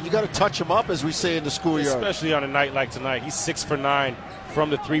 Jevohn. You got to touch him up, as we say in the schoolyard. Especially on a night like tonight. He's 6 for 9 from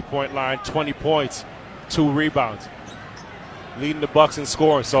the three-point line, 20 points, 2 rebounds. Leading the Bucks in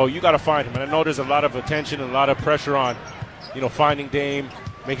scoring. So you got to find him. And I know there's a lot of attention and a lot of pressure on, finding Dame,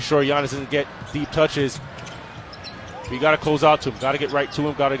 making sure Giannis doesn't get deep touches. You got to close out to him. Got to get right to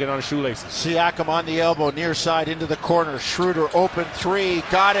him. Got to get on the shoelaces. Siakam on the elbow, near side into the corner. Schroeder open three.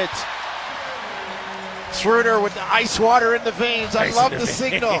 Got it. Schroeder with the ice water in the veins. I love the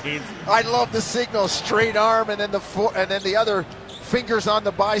signal. I love the signal. Straight arm and then the other fingers on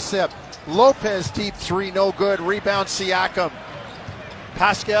the bicep. Lopez deep three, no good. Rebound Siakam.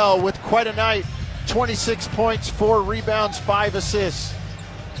 Pascal with quite a night. 26 points, 4 rebounds, 5 assists.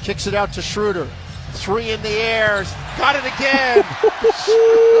 Kicks it out to Schroeder. Three in the air. Got it again.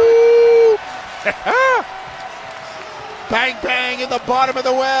 Bang, bang in the bottom of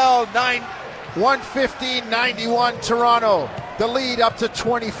the well. 115-91 Toronto. The lead up to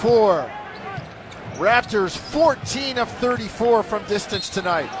 24. Raptors 14 of 34 from distance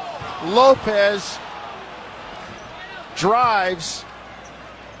tonight. Lopez drives.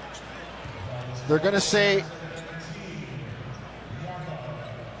 They're going to say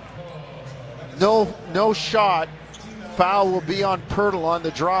no shot. Foul will be on Pirtle on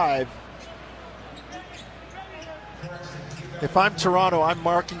the drive. If I'm Toronto, I'm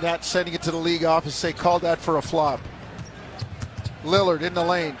marking that, sending it to the league office, say call that for a flop. Lillard in the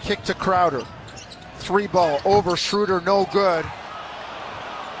lane, kick to Crowder. Three ball over Schroeder, no good.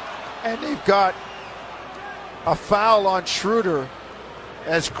 And they've got a foul on Schroeder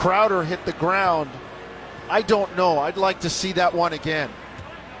as Crowder hit the ground. I don't know. I'd like to see that one again.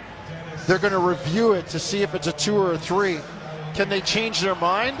 They're going to review it to see if it's a 2 or a 3. Can they change their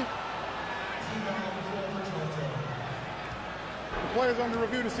mind? The play is under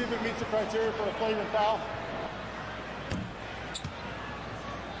review to see if it meets the criteria for a flagrant foul.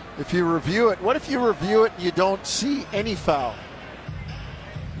 If you review it, what if you review it and you don't see any foul?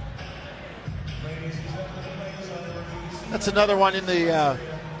 That's another one in the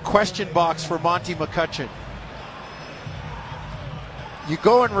question box for Monty McCutcheon. You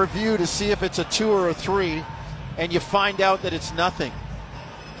go and review to see if it's a 2 or a 3, and you find out that it's nothing.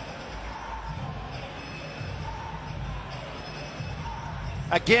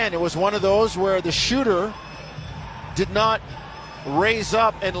 Again, it was one of those where the shooter did not raise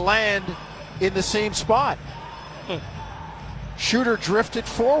up and land in the same spot. Shooter drifted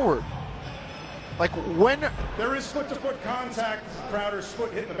forward. Like when there is foot-to-foot contact, Crowder's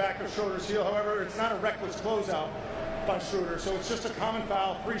foot hitting the back of Schroeder's heel. However, it's not a reckless closeout by Schroeder, so it's just a common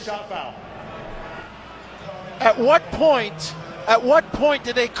foul, 3-shot foul. At what point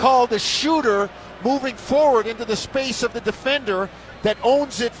did they call the shooter moving forward into the space of the defender that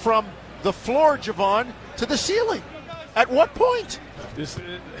owns it from the floor, Jevohn, to the ceiling? At what point? This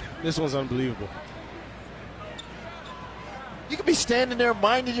one's unbelievable. You could be standing there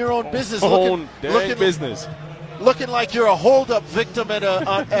minding your own business, looking like you're a hold-up victim at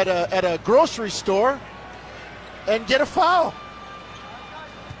a grocery store, and get a foul.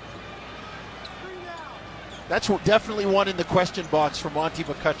 That's definitely one in the question box for Monty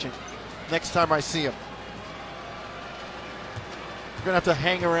McCutcheon next time I see him. You're going to have to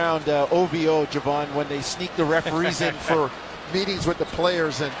hang around OVO, Jevohn, when they sneak the referees in for meetings with the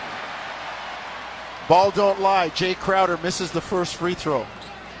players. And ball don't lie. Jay Crowder misses the first free throw.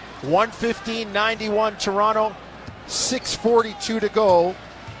 115-91 Toronto. 6:42 to go.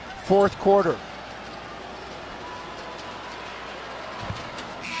 fourth quarter.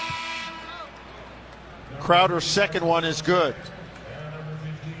 Crowder's second one is good.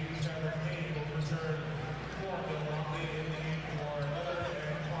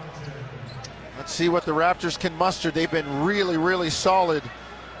 Let's see what the Raptors can muster. They've been really, really solid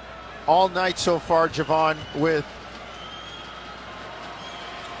all night so far, Jevohn, with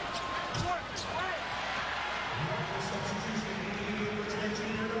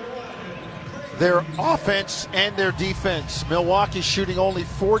their offense and their defense. Milwaukee shooting only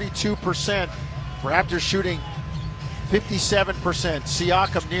 42%. Raptors shooting 57%.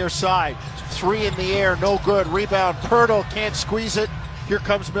 Siakam near side. 3 in the air, no good. Rebound, Pirtle can't squeeze it. Here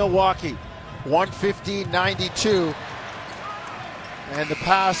comes Milwaukee. 115-92. And the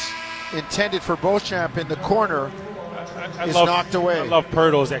pass intended for Beauchamp in the corner is knocked away. I love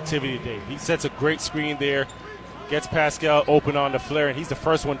Pirtle's activity today. He sets a great screen there, gets Pascal open on the flare, and he's the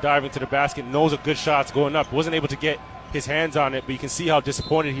first one diving to the basket, knows a good shot's going up. Wasn't able to get his hands on it, but you can see how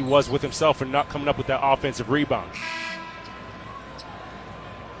disappointed he was with himself for not coming up with that offensive rebound.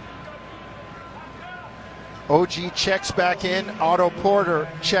 OG checks back in. Otto Porter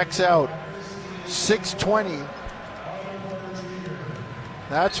checks out. 6:20.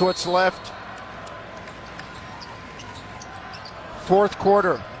 That's what's left. Fourth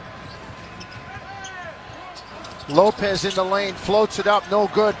quarter. Lopez in the lane, floats it up, no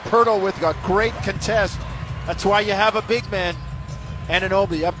good. Pirtle with a great contest. That's why you have a big man.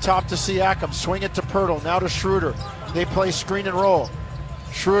 Anunoby up top to Siakam, swing it to Pirtle, now to Schroeder. They play screen and roll.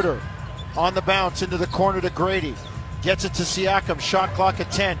 Schroeder on the bounce into the corner to Grady. Gets it to Siakam, shot clock at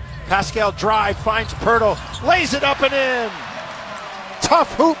 10. Pascal drive, finds Pirtle, lays it up and in.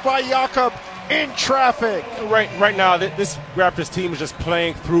 Tough hoop by Jakob in traffic. Right now, this Raptors team is just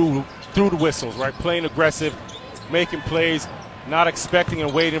playing through the whistles, right? Playing aggressive, making plays, not expecting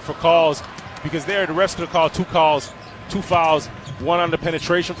and waiting for calls, because there the refs could have called two fouls, one on the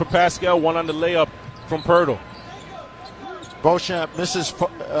penetration for Pascal, one on the layup from Pirtle. Beauchamp misses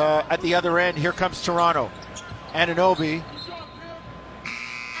at the other end. Here comes Toronto. Anunoby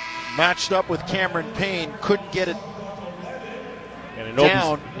matched up with Cameron Payne, couldn't get it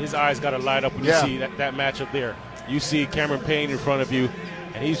down. His eyes got to light up when you see that matchup there. You see Cameron Payne in front of you,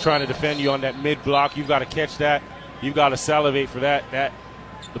 and he's trying to defend you on that mid block. You've got to catch that. You've got to salivate for that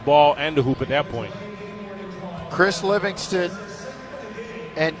the ball and the hoop at that point. Chris Livingston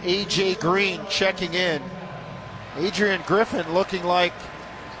and A.J. Green checking in. Adrian Griffin looking like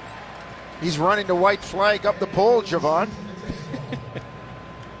he's running the white flag up the pole, Jevohn.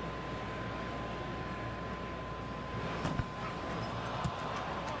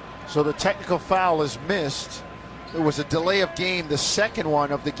 So the technical foul is missed. It was a delay of game, the second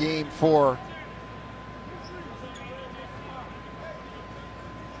one of the game for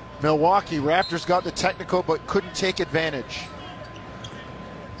Milwaukee. Raptors got the technical but couldn't take advantage.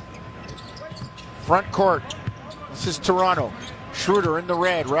 Front court. This is Toronto. Schroeder in the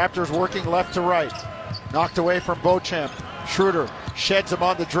red. Raptors working left to right. Knocked away from Beauchamp. Schroeder sheds him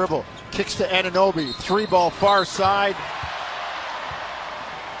on the dribble. Kicks to Anunoby. 3-ball far side.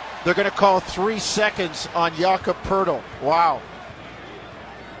 They're going to call 3 seconds on Jakob Pirtle. Wow.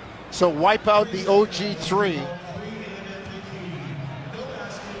 So wipe out the OG 3.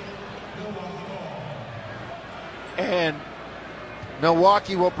 And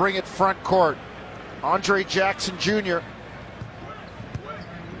Milwaukee will bring it front court. Andre Jackson Jr.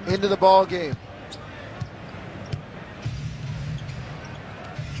 into the ball game.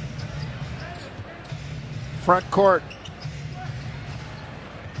 Front court.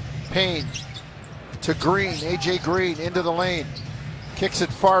 Payne to Green. AJ Green into the lane. Kicks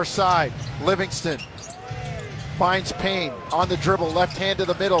it far side. Livingston finds Payne on the dribble. Left hand to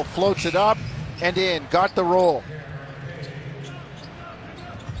the middle. Floats it up and in. Got the roll.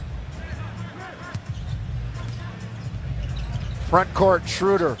 Front court,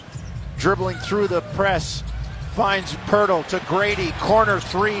 Schroeder dribbling through the press, finds Pirtle to Grady, corner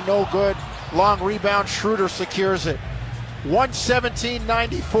 3, no good. Long rebound, Schroeder secures it.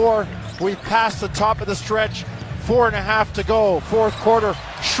 117-94, we've passed the top of the stretch, 4.5 to go, fourth quarter.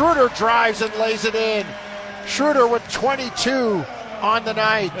 Schroeder drives and lays it in. Schroeder with 22 on the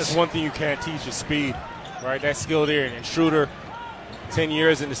night. That's one thing you can't teach is speed, right? That skill there, and Schroeder, 10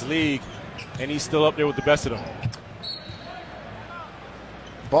 years in this league, and he's still up there with the best of them.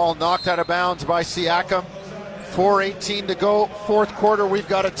 Ball knocked out of bounds by Siakam. 4:18 to go. Fourth quarter, we've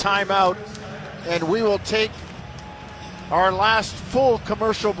got a timeout. And we will take our last full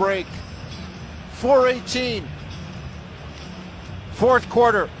commercial break. 4:18. Fourth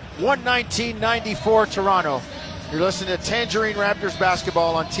quarter, 119-94 Toronto. You're listening to Tangerine Raptors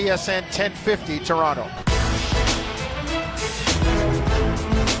basketball on TSN 1050 Toronto.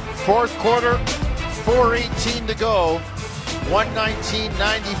 Fourth quarter, 4:18 to go.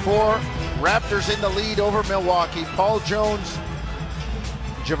 119-94. Raptors in the lead over Milwaukee. Paul Jones,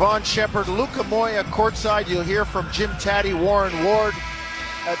 Jevohn Shepherd, Luka Moya courtside. You'll hear from Jim Taddy, Warren Ward.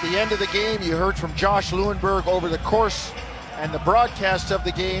 At the end of the game, you heard from Josh Lewinberg over the course and the broadcast of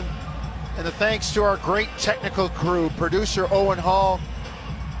the game. And the thanks to our great technical crew, producer Owen Hall,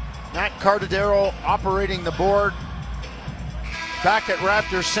 Matt Cardadero operating the board. Back at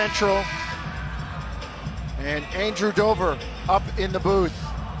Raptors Central, and Andrew Dover up in the booth.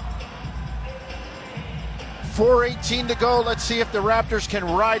 4:18 to go. Let's see if the Raptors can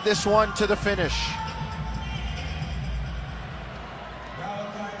ride this one to the finish.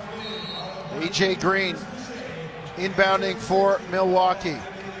 AJ Green inbounding for Milwaukee.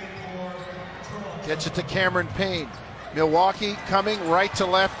 Gets it to Cameron Payne. Milwaukee coming right to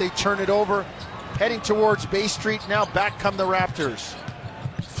left. They turn it over, heading towards Bay Street. Now back come the Raptors.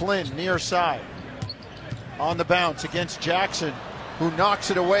 Flynn near side. On the bounce against Jackson, who knocks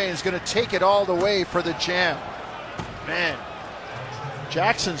it away and is going to take it all the way for the jam. Man,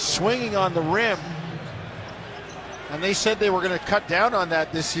 Jackson swinging on the rim. And they said they were going to cut down on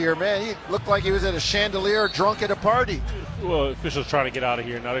that this year. Man, he looked like he was at a chandelier drunk at a party. Well, officials trying to get out of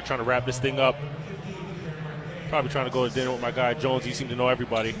here. Now they're trying to wrap this thing up. Probably trying to go to dinner with my guy Jones. He seemed to know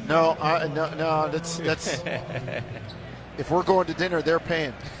everybody. No, that's if we're going to dinner, they're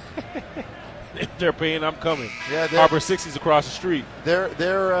paying. If they're paying, I'm coming. Yeah, Harbor 60's across the street.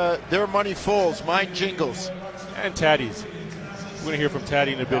 Their money falls, mine jingles. And Taddy's. We're going to hear from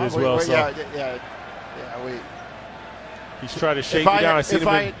Taddy in a bit as well. He's trying to shake me down.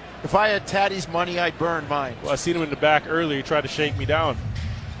 If I had Taddy's money, I'd burn mine. Well, I seen him in the back earlier. He tried to shake me down.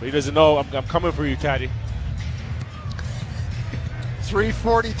 But he doesn't know I'm coming for you, Taddy.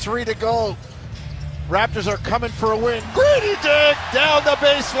 3:43 to go. Raptors are coming for a win. Grady Dick down the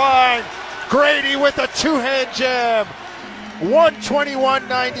baseline. Grady with a two-hand jam.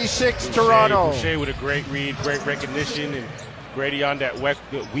 121-96 Toronto. Boucher with a great read, great recognition, and Grady on that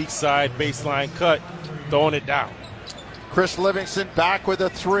weak side baseline cut, throwing it down. Chris Livingston back with a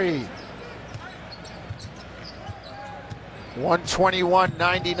three.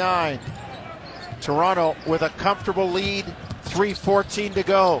 121-99. Toronto with a comfortable lead. 3:14 to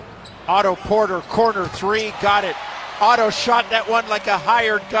go. Otto Porter, corner three, got it. Otto shot that one like a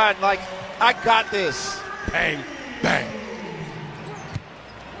hired gun, like, I got this. Bang, bang.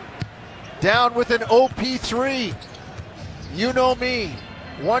 Down with an OP3. You know me.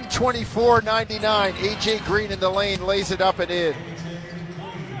 124-99. AJ Green in the lane, lays it up and in.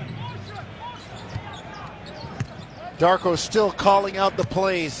 Darko still calling out the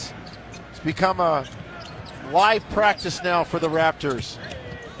plays. It's become a live practice now for the Raptors.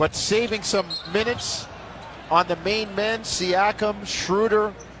 But saving some minutes on the main men, Siakam,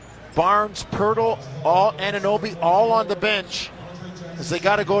 Schroeder, Barnes, Pirtle, Anunoby, all on the bench as they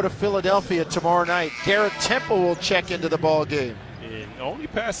got to go to Philadelphia tomorrow night. Garrett Temple will check into the ball game. And only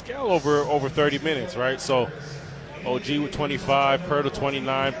Pascal over 30 minutes, right? So OG with 25, Pirtle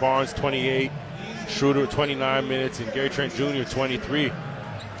 29, Barnes 28, Schroeder 29 minutes, and Gary Trent Jr. 23.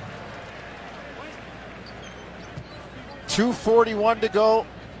 2:41 to go.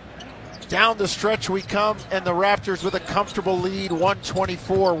 Down the stretch we come, and the Raptors with a comfortable lead,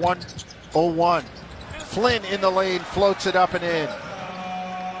 124-101. Flynn in the lane, floats it up and in.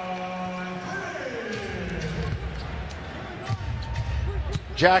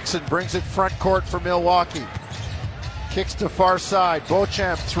 Jackson brings it front court for Milwaukee. Kicks to far side.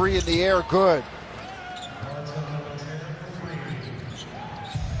 Beauchamp, three in the air, good.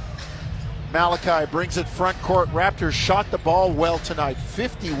 Malachi brings it front court. Raptors shot the ball well tonight,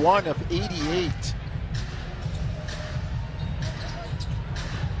 51 of 88.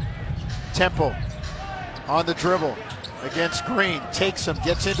 Temple on the dribble against Green, takes him,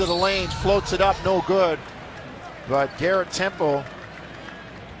 gets into the lane, floats it up, no good. But Garrett Temple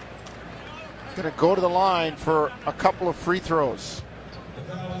going to go to the line for a couple of free throws.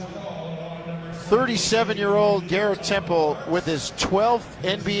 37-year-old Garrett Temple with his 12th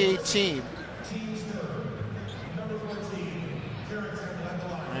NBA team.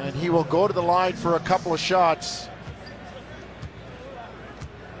 And he will go to the line for a couple of shots.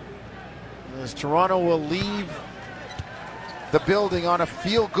 As Toronto will leave the building on a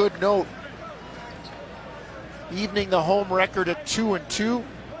feel-good note, evening the home record at 2-2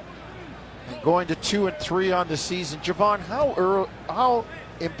 and going to 2-3 on the season. Jevohn, how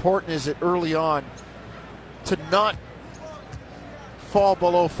important is it early on to not fall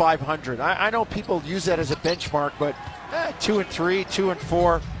below 500? I know people use that as a benchmark, but 2-3,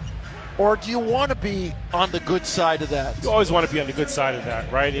 2-4. Or do you want to be on the good side of that? You always want to be on the good side of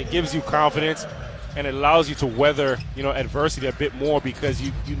that, right? It gives you confidence, and it allows you to weather, adversity a bit more because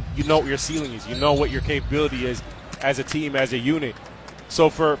you know what your ceiling is. You know what your capability is as a team, as a unit. So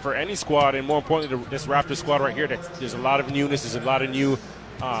for any squad, and more importantly, this Raptors squad right here, there's a lot of newness, there's a lot of new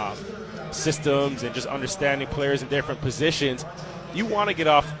systems and just understanding players in different positions. You want to get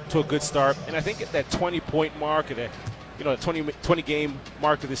off to a good start, and I think at that 20-point mark, at that 20-game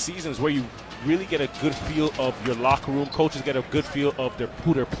mark of the season is where you really get a good feel of your locker room. Coaches get a good feel of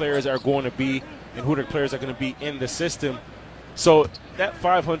who their players are going to be and who their players are going to be in the system. So that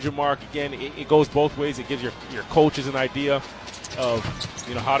 500 mark, again, it goes both ways. It gives your coaches an idea of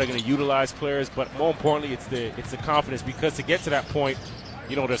how they're going to utilize players, but more importantly, it's the confidence, because to get to that point,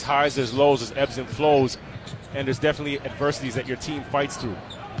 there's highs, there's lows, there's ebbs and flows, and there's definitely adversities that your team fights through.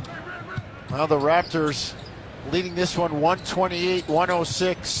 Well, the Raptors leading this one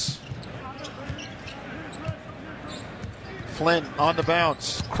 128-106. Flynn on the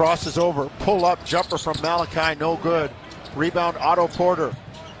bounce, crosses over, pull-up jumper from Malachi, no good. Rebound, Otto Porter.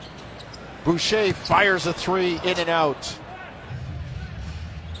 Boucher fires a three, in and out.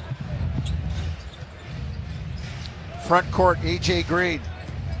 Front court, A.J. Green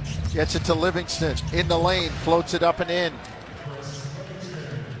gets it to Livingston. In the lane, floats it up and in.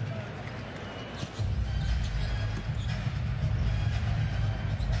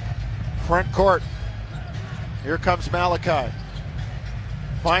 Front court. Here comes Malachi.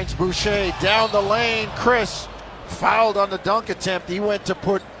 Finds Boucher down the lane. Chris fouled on the dunk attempt. He went to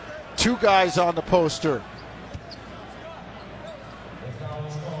put two guys on the poster.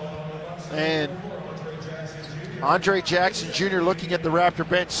 And Andre Jackson Jr. looking at the Raptor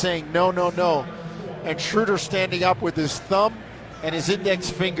bench saying, no, no, no. And Schroeder standing up with his thumb and his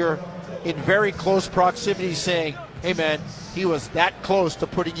index finger in very close proximity saying, hey man, he was that close to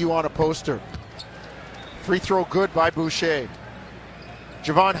putting you on a poster. Free throw good by Boucher.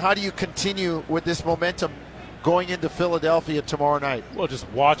 Jevohn, how do you continue with this momentum going into Philadelphia tomorrow night? Well, just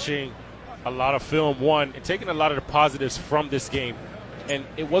watching a lot of film, one, and taking a lot of the positives from this game. And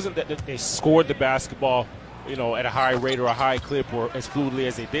it wasn't that they scored the basketball, at a high rate or a high clip or as fluidly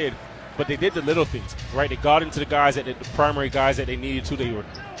as they did, but they did the little things, right? They got into the primary guys that they needed to. They were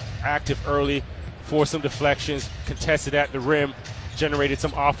active early, forced some deflections, contested at the rim, generated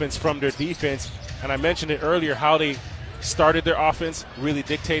some offense from their defense. And I mentioned it earlier, how they started their offense, really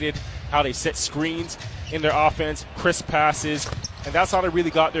dictated how they set screens in their offense, crisp passes, and that's how they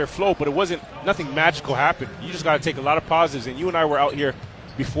really got their flow. But nothing magical happened. You just got to take a lot of positives. And you and I were out here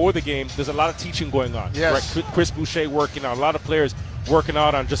before the game. There's a lot of teaching going on. Yes. Right? Chris Boucher working out, a lot of players working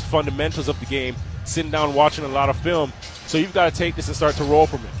out on just fundamentals of the game, sitting down watching a lot of film. So you've got to take this and start to roll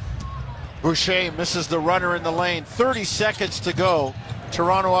from it. Boucher misses the runner in the lane. 30 seconds to go.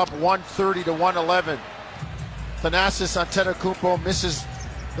 Toronto up 130-111. Thanasis Antetokounmpo misses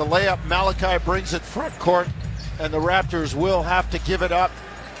the layup. Malachi brings it front court, and the Raptors will have to give it up.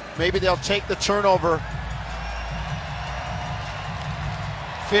 Maybe they'll take the turnover.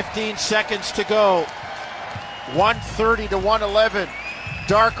 15 seconds to go. 130-111.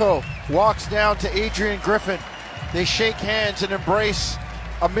 Darko walks down to Adrian Griffin. They shake hands and embrace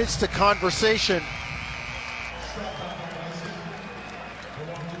amidst the conversation.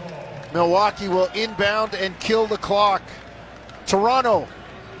 Milwaukee will inbound and kill the clock. Toronto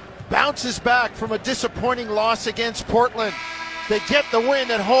bounces back from a disappointing loss against Portland. They get the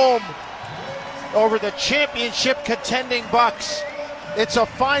win at home over the championship contending Bucks. It's a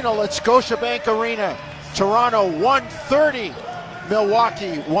final at Scotiabank Arena. Toronto 130,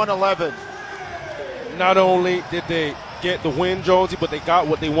 Milwaukee 111. Not only did they get the win, Jonesy, but they got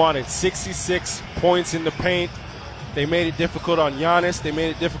what they wanted. 66 points in the paint. They made it difficult on Giannis. They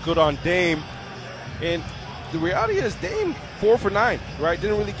made it difficult on Dame. And the reality is Dame 4 for 9, right?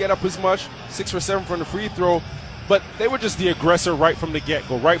 Didn't really get up as much. 6 for 7 from the free throw. But they were just the aggressor right from the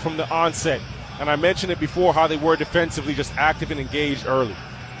get-go, right from the onset. And I mentioned it before, how they were defensively just active and engaged early.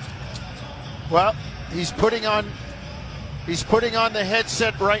 Well, he's putting on the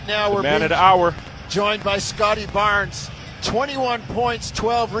headset right now. We're man of the hour. Joined by Scotty Barnes. 21 points,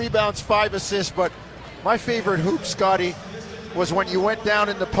 12 rebounds, 5 assists. But my favorite hoop, Scotty, was when you went down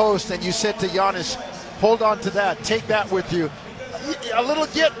in the post and you said to Giannis, hold on to that, take that with you. A little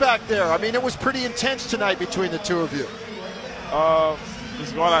get back there. I mean, it was pretty intense tonight between the two of you.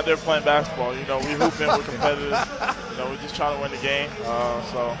 Just going out there playing basketball. We hooping, we're competitive. We're just trying to win the game.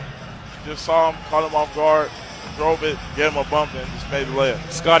 So just saw him, caught him off guard. drove it, gave him a bump, and just made the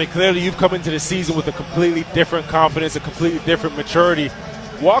layup. Scotty, clearly you've come into the season with a completely different confidence, a completely different maturity.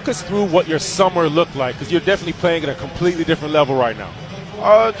 Walk us through what your summer looked like, because you're definitely playing at a completely different level right now.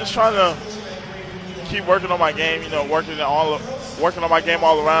 Just trying to keep working on my game, working on my game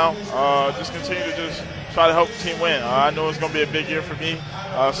all around. Just continue to just try to help the team win. I know it's going to be a big year for me,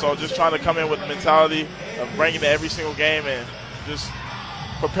 so just trying to come in with the mentality of bringing it every single game and just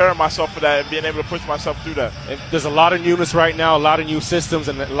preparing myself for that and being able to push myself through that. And there's a lot of newness right now, a lot of new systems,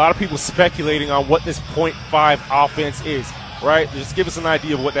 and a lot of people speculating on what this 0.5 offense is, right? Just give us an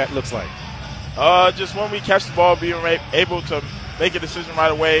idea of what that looks like. Just when we catch the ball, being able to make a decision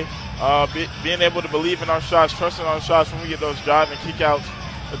right away, being able to believe in our shots, trusting our shots when we get those driving kickouts,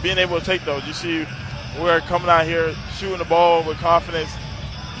 and being able to take those. You see, we're coming out here shooting the ball with confidence,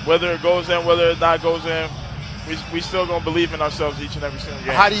 whether it goes in, whether it not goes in. We still going to believe in ourselves each and every single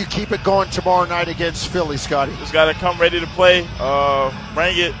game. How do you keep it going tomorrow night against Philly, Scotty? Just got to come ready to play,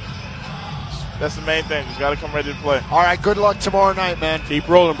 bring it. That's the main thing. Just got to come ready to play. All right, good luck tomorrow night, man. Keep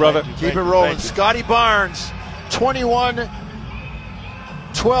rolling, brother. Keep it rolling. Scotty Barnes, 21,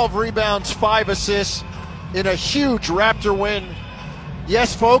 12 rebounds, 5 assists in a huge Raptor win.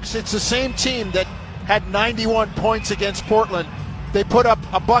 Yes, folks, it's the same team that had 91 points against Portland. They put up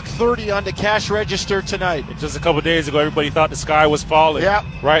 $130 on the cash register tonight. Just a couple days ago, everybody thought the sky was falling. Yeah.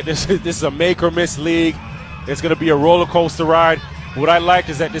 Right? This is a make or miss league. It's going to be a roller coaster ride. What I liked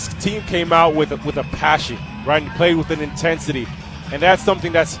is that this team came out with a passion, right? And played with an intensity. And that's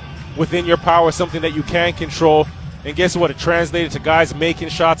something that's within your power, something that you can control. And guess what? It translated to guys making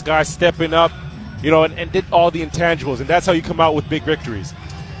shots, guys stepping up, and did all the intangibles. And that's how you come out with big victories.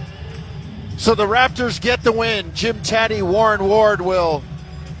 So the Raptors get the win. Jim Taddy, Warren Ward will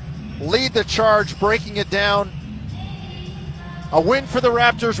lead the charge, breaking it down. A win for the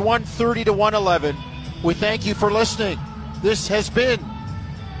Raptors, 130-111. We thank you for listening. This has been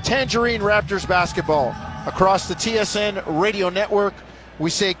Tangerine Raptors basketball. Across the TSN radio network,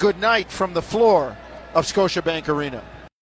 we say good night from the floor of Scotiabank Arena.